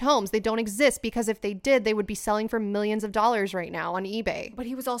H.H. Holmes? They don't exist, because if they did, they would be selling for millions of dollars right now on eBay. But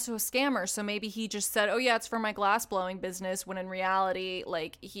he was also a scammer, so maybe he just said, oh yeah, it's for my glass blowing business, when in reality,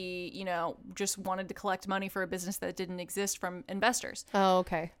 like he, just wanted to collect money for a business that didn't exist from investors. Oh,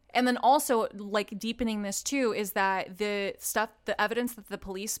 okay. And then also, like, deepening this too is that the evidence that the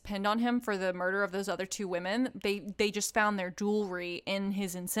police pinned on him for the murder of those other 2 women, they just found their jewelry in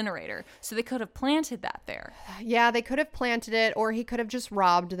his incinerator. So they could have planted that there. Yeah, they could have planted it, or he could have just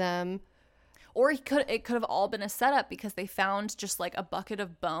robbed them. Or it could have all been a setup, because they found just like a bucket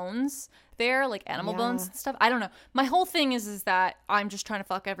of bones there, like animal bones and stuff. I don't know. My whole thing is that I'm just trying to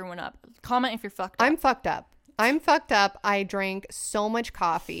fuck everyone up. Comment if you're fucked up. I'm fucked up. I drank so much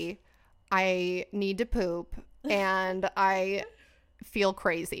coffee. I need to poop, and I feel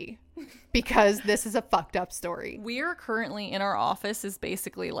crazy because this is a fucked up story. We're currently in our office is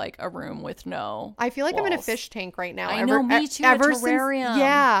basically like a room with no I feel like walls. I'm in a fish tank right now. I know, me too, a terrarium.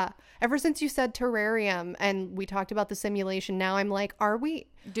 Ever since you said terrarium and we talked about the simulation, now I'm like, are we?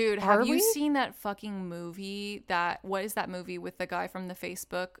 Dude, have you seen that fucking movie what is that movie with the guy from the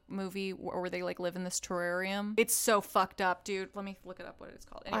Facebook movie where they like live in this terrarium? It's so fucked up, dude. Let me look it up what it's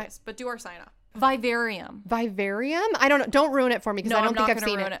called. Anyways, but do our sign off. Vivarium. Vivarium? I don't know. Don't ruin it for me because I don't think I've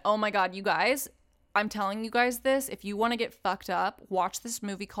seen it. Oh my God, you guys. I'm telling you guys this. If you want to get fucked up, watch this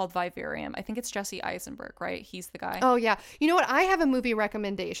movie called Vivarium. I think it's Jesse Eisenberg, right? He's the guy. Oh, yeah. You know what? I have a movie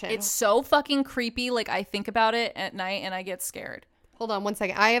recommendation. It's so fucking creepy. Like, I think about it at night and I get scared. Hold on one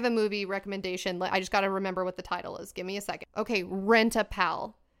second. I have a movie recommendation. I just got to remember what the title is. Give me a second. Okay, Rent a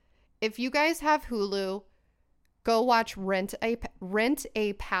Pal. If you guys have Hulu, go watch Rent a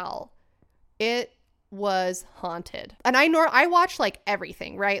Pal. It was haunted. And I watch like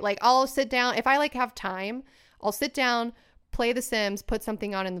everything, right? Like I'll sit down if I like have time, I'll sit down, play The Sims, put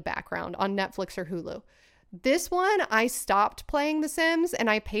something on in the background on Netflix or Hulu. This one, I stopped playing The Sims and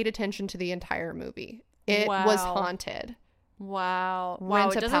I paid attention to the entire movie. It was haunted. Wow.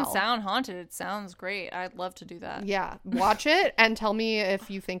 It doesn't sound haunted. It sounds great. I'd love to do that. Yeah. Watch it and tell me if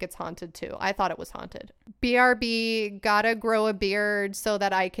you think it's haunted too. I thought it was haunted. BRB, gotta grow a beard so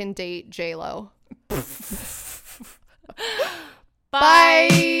that I can date J-Lo.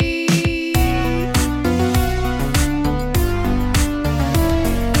 Bye.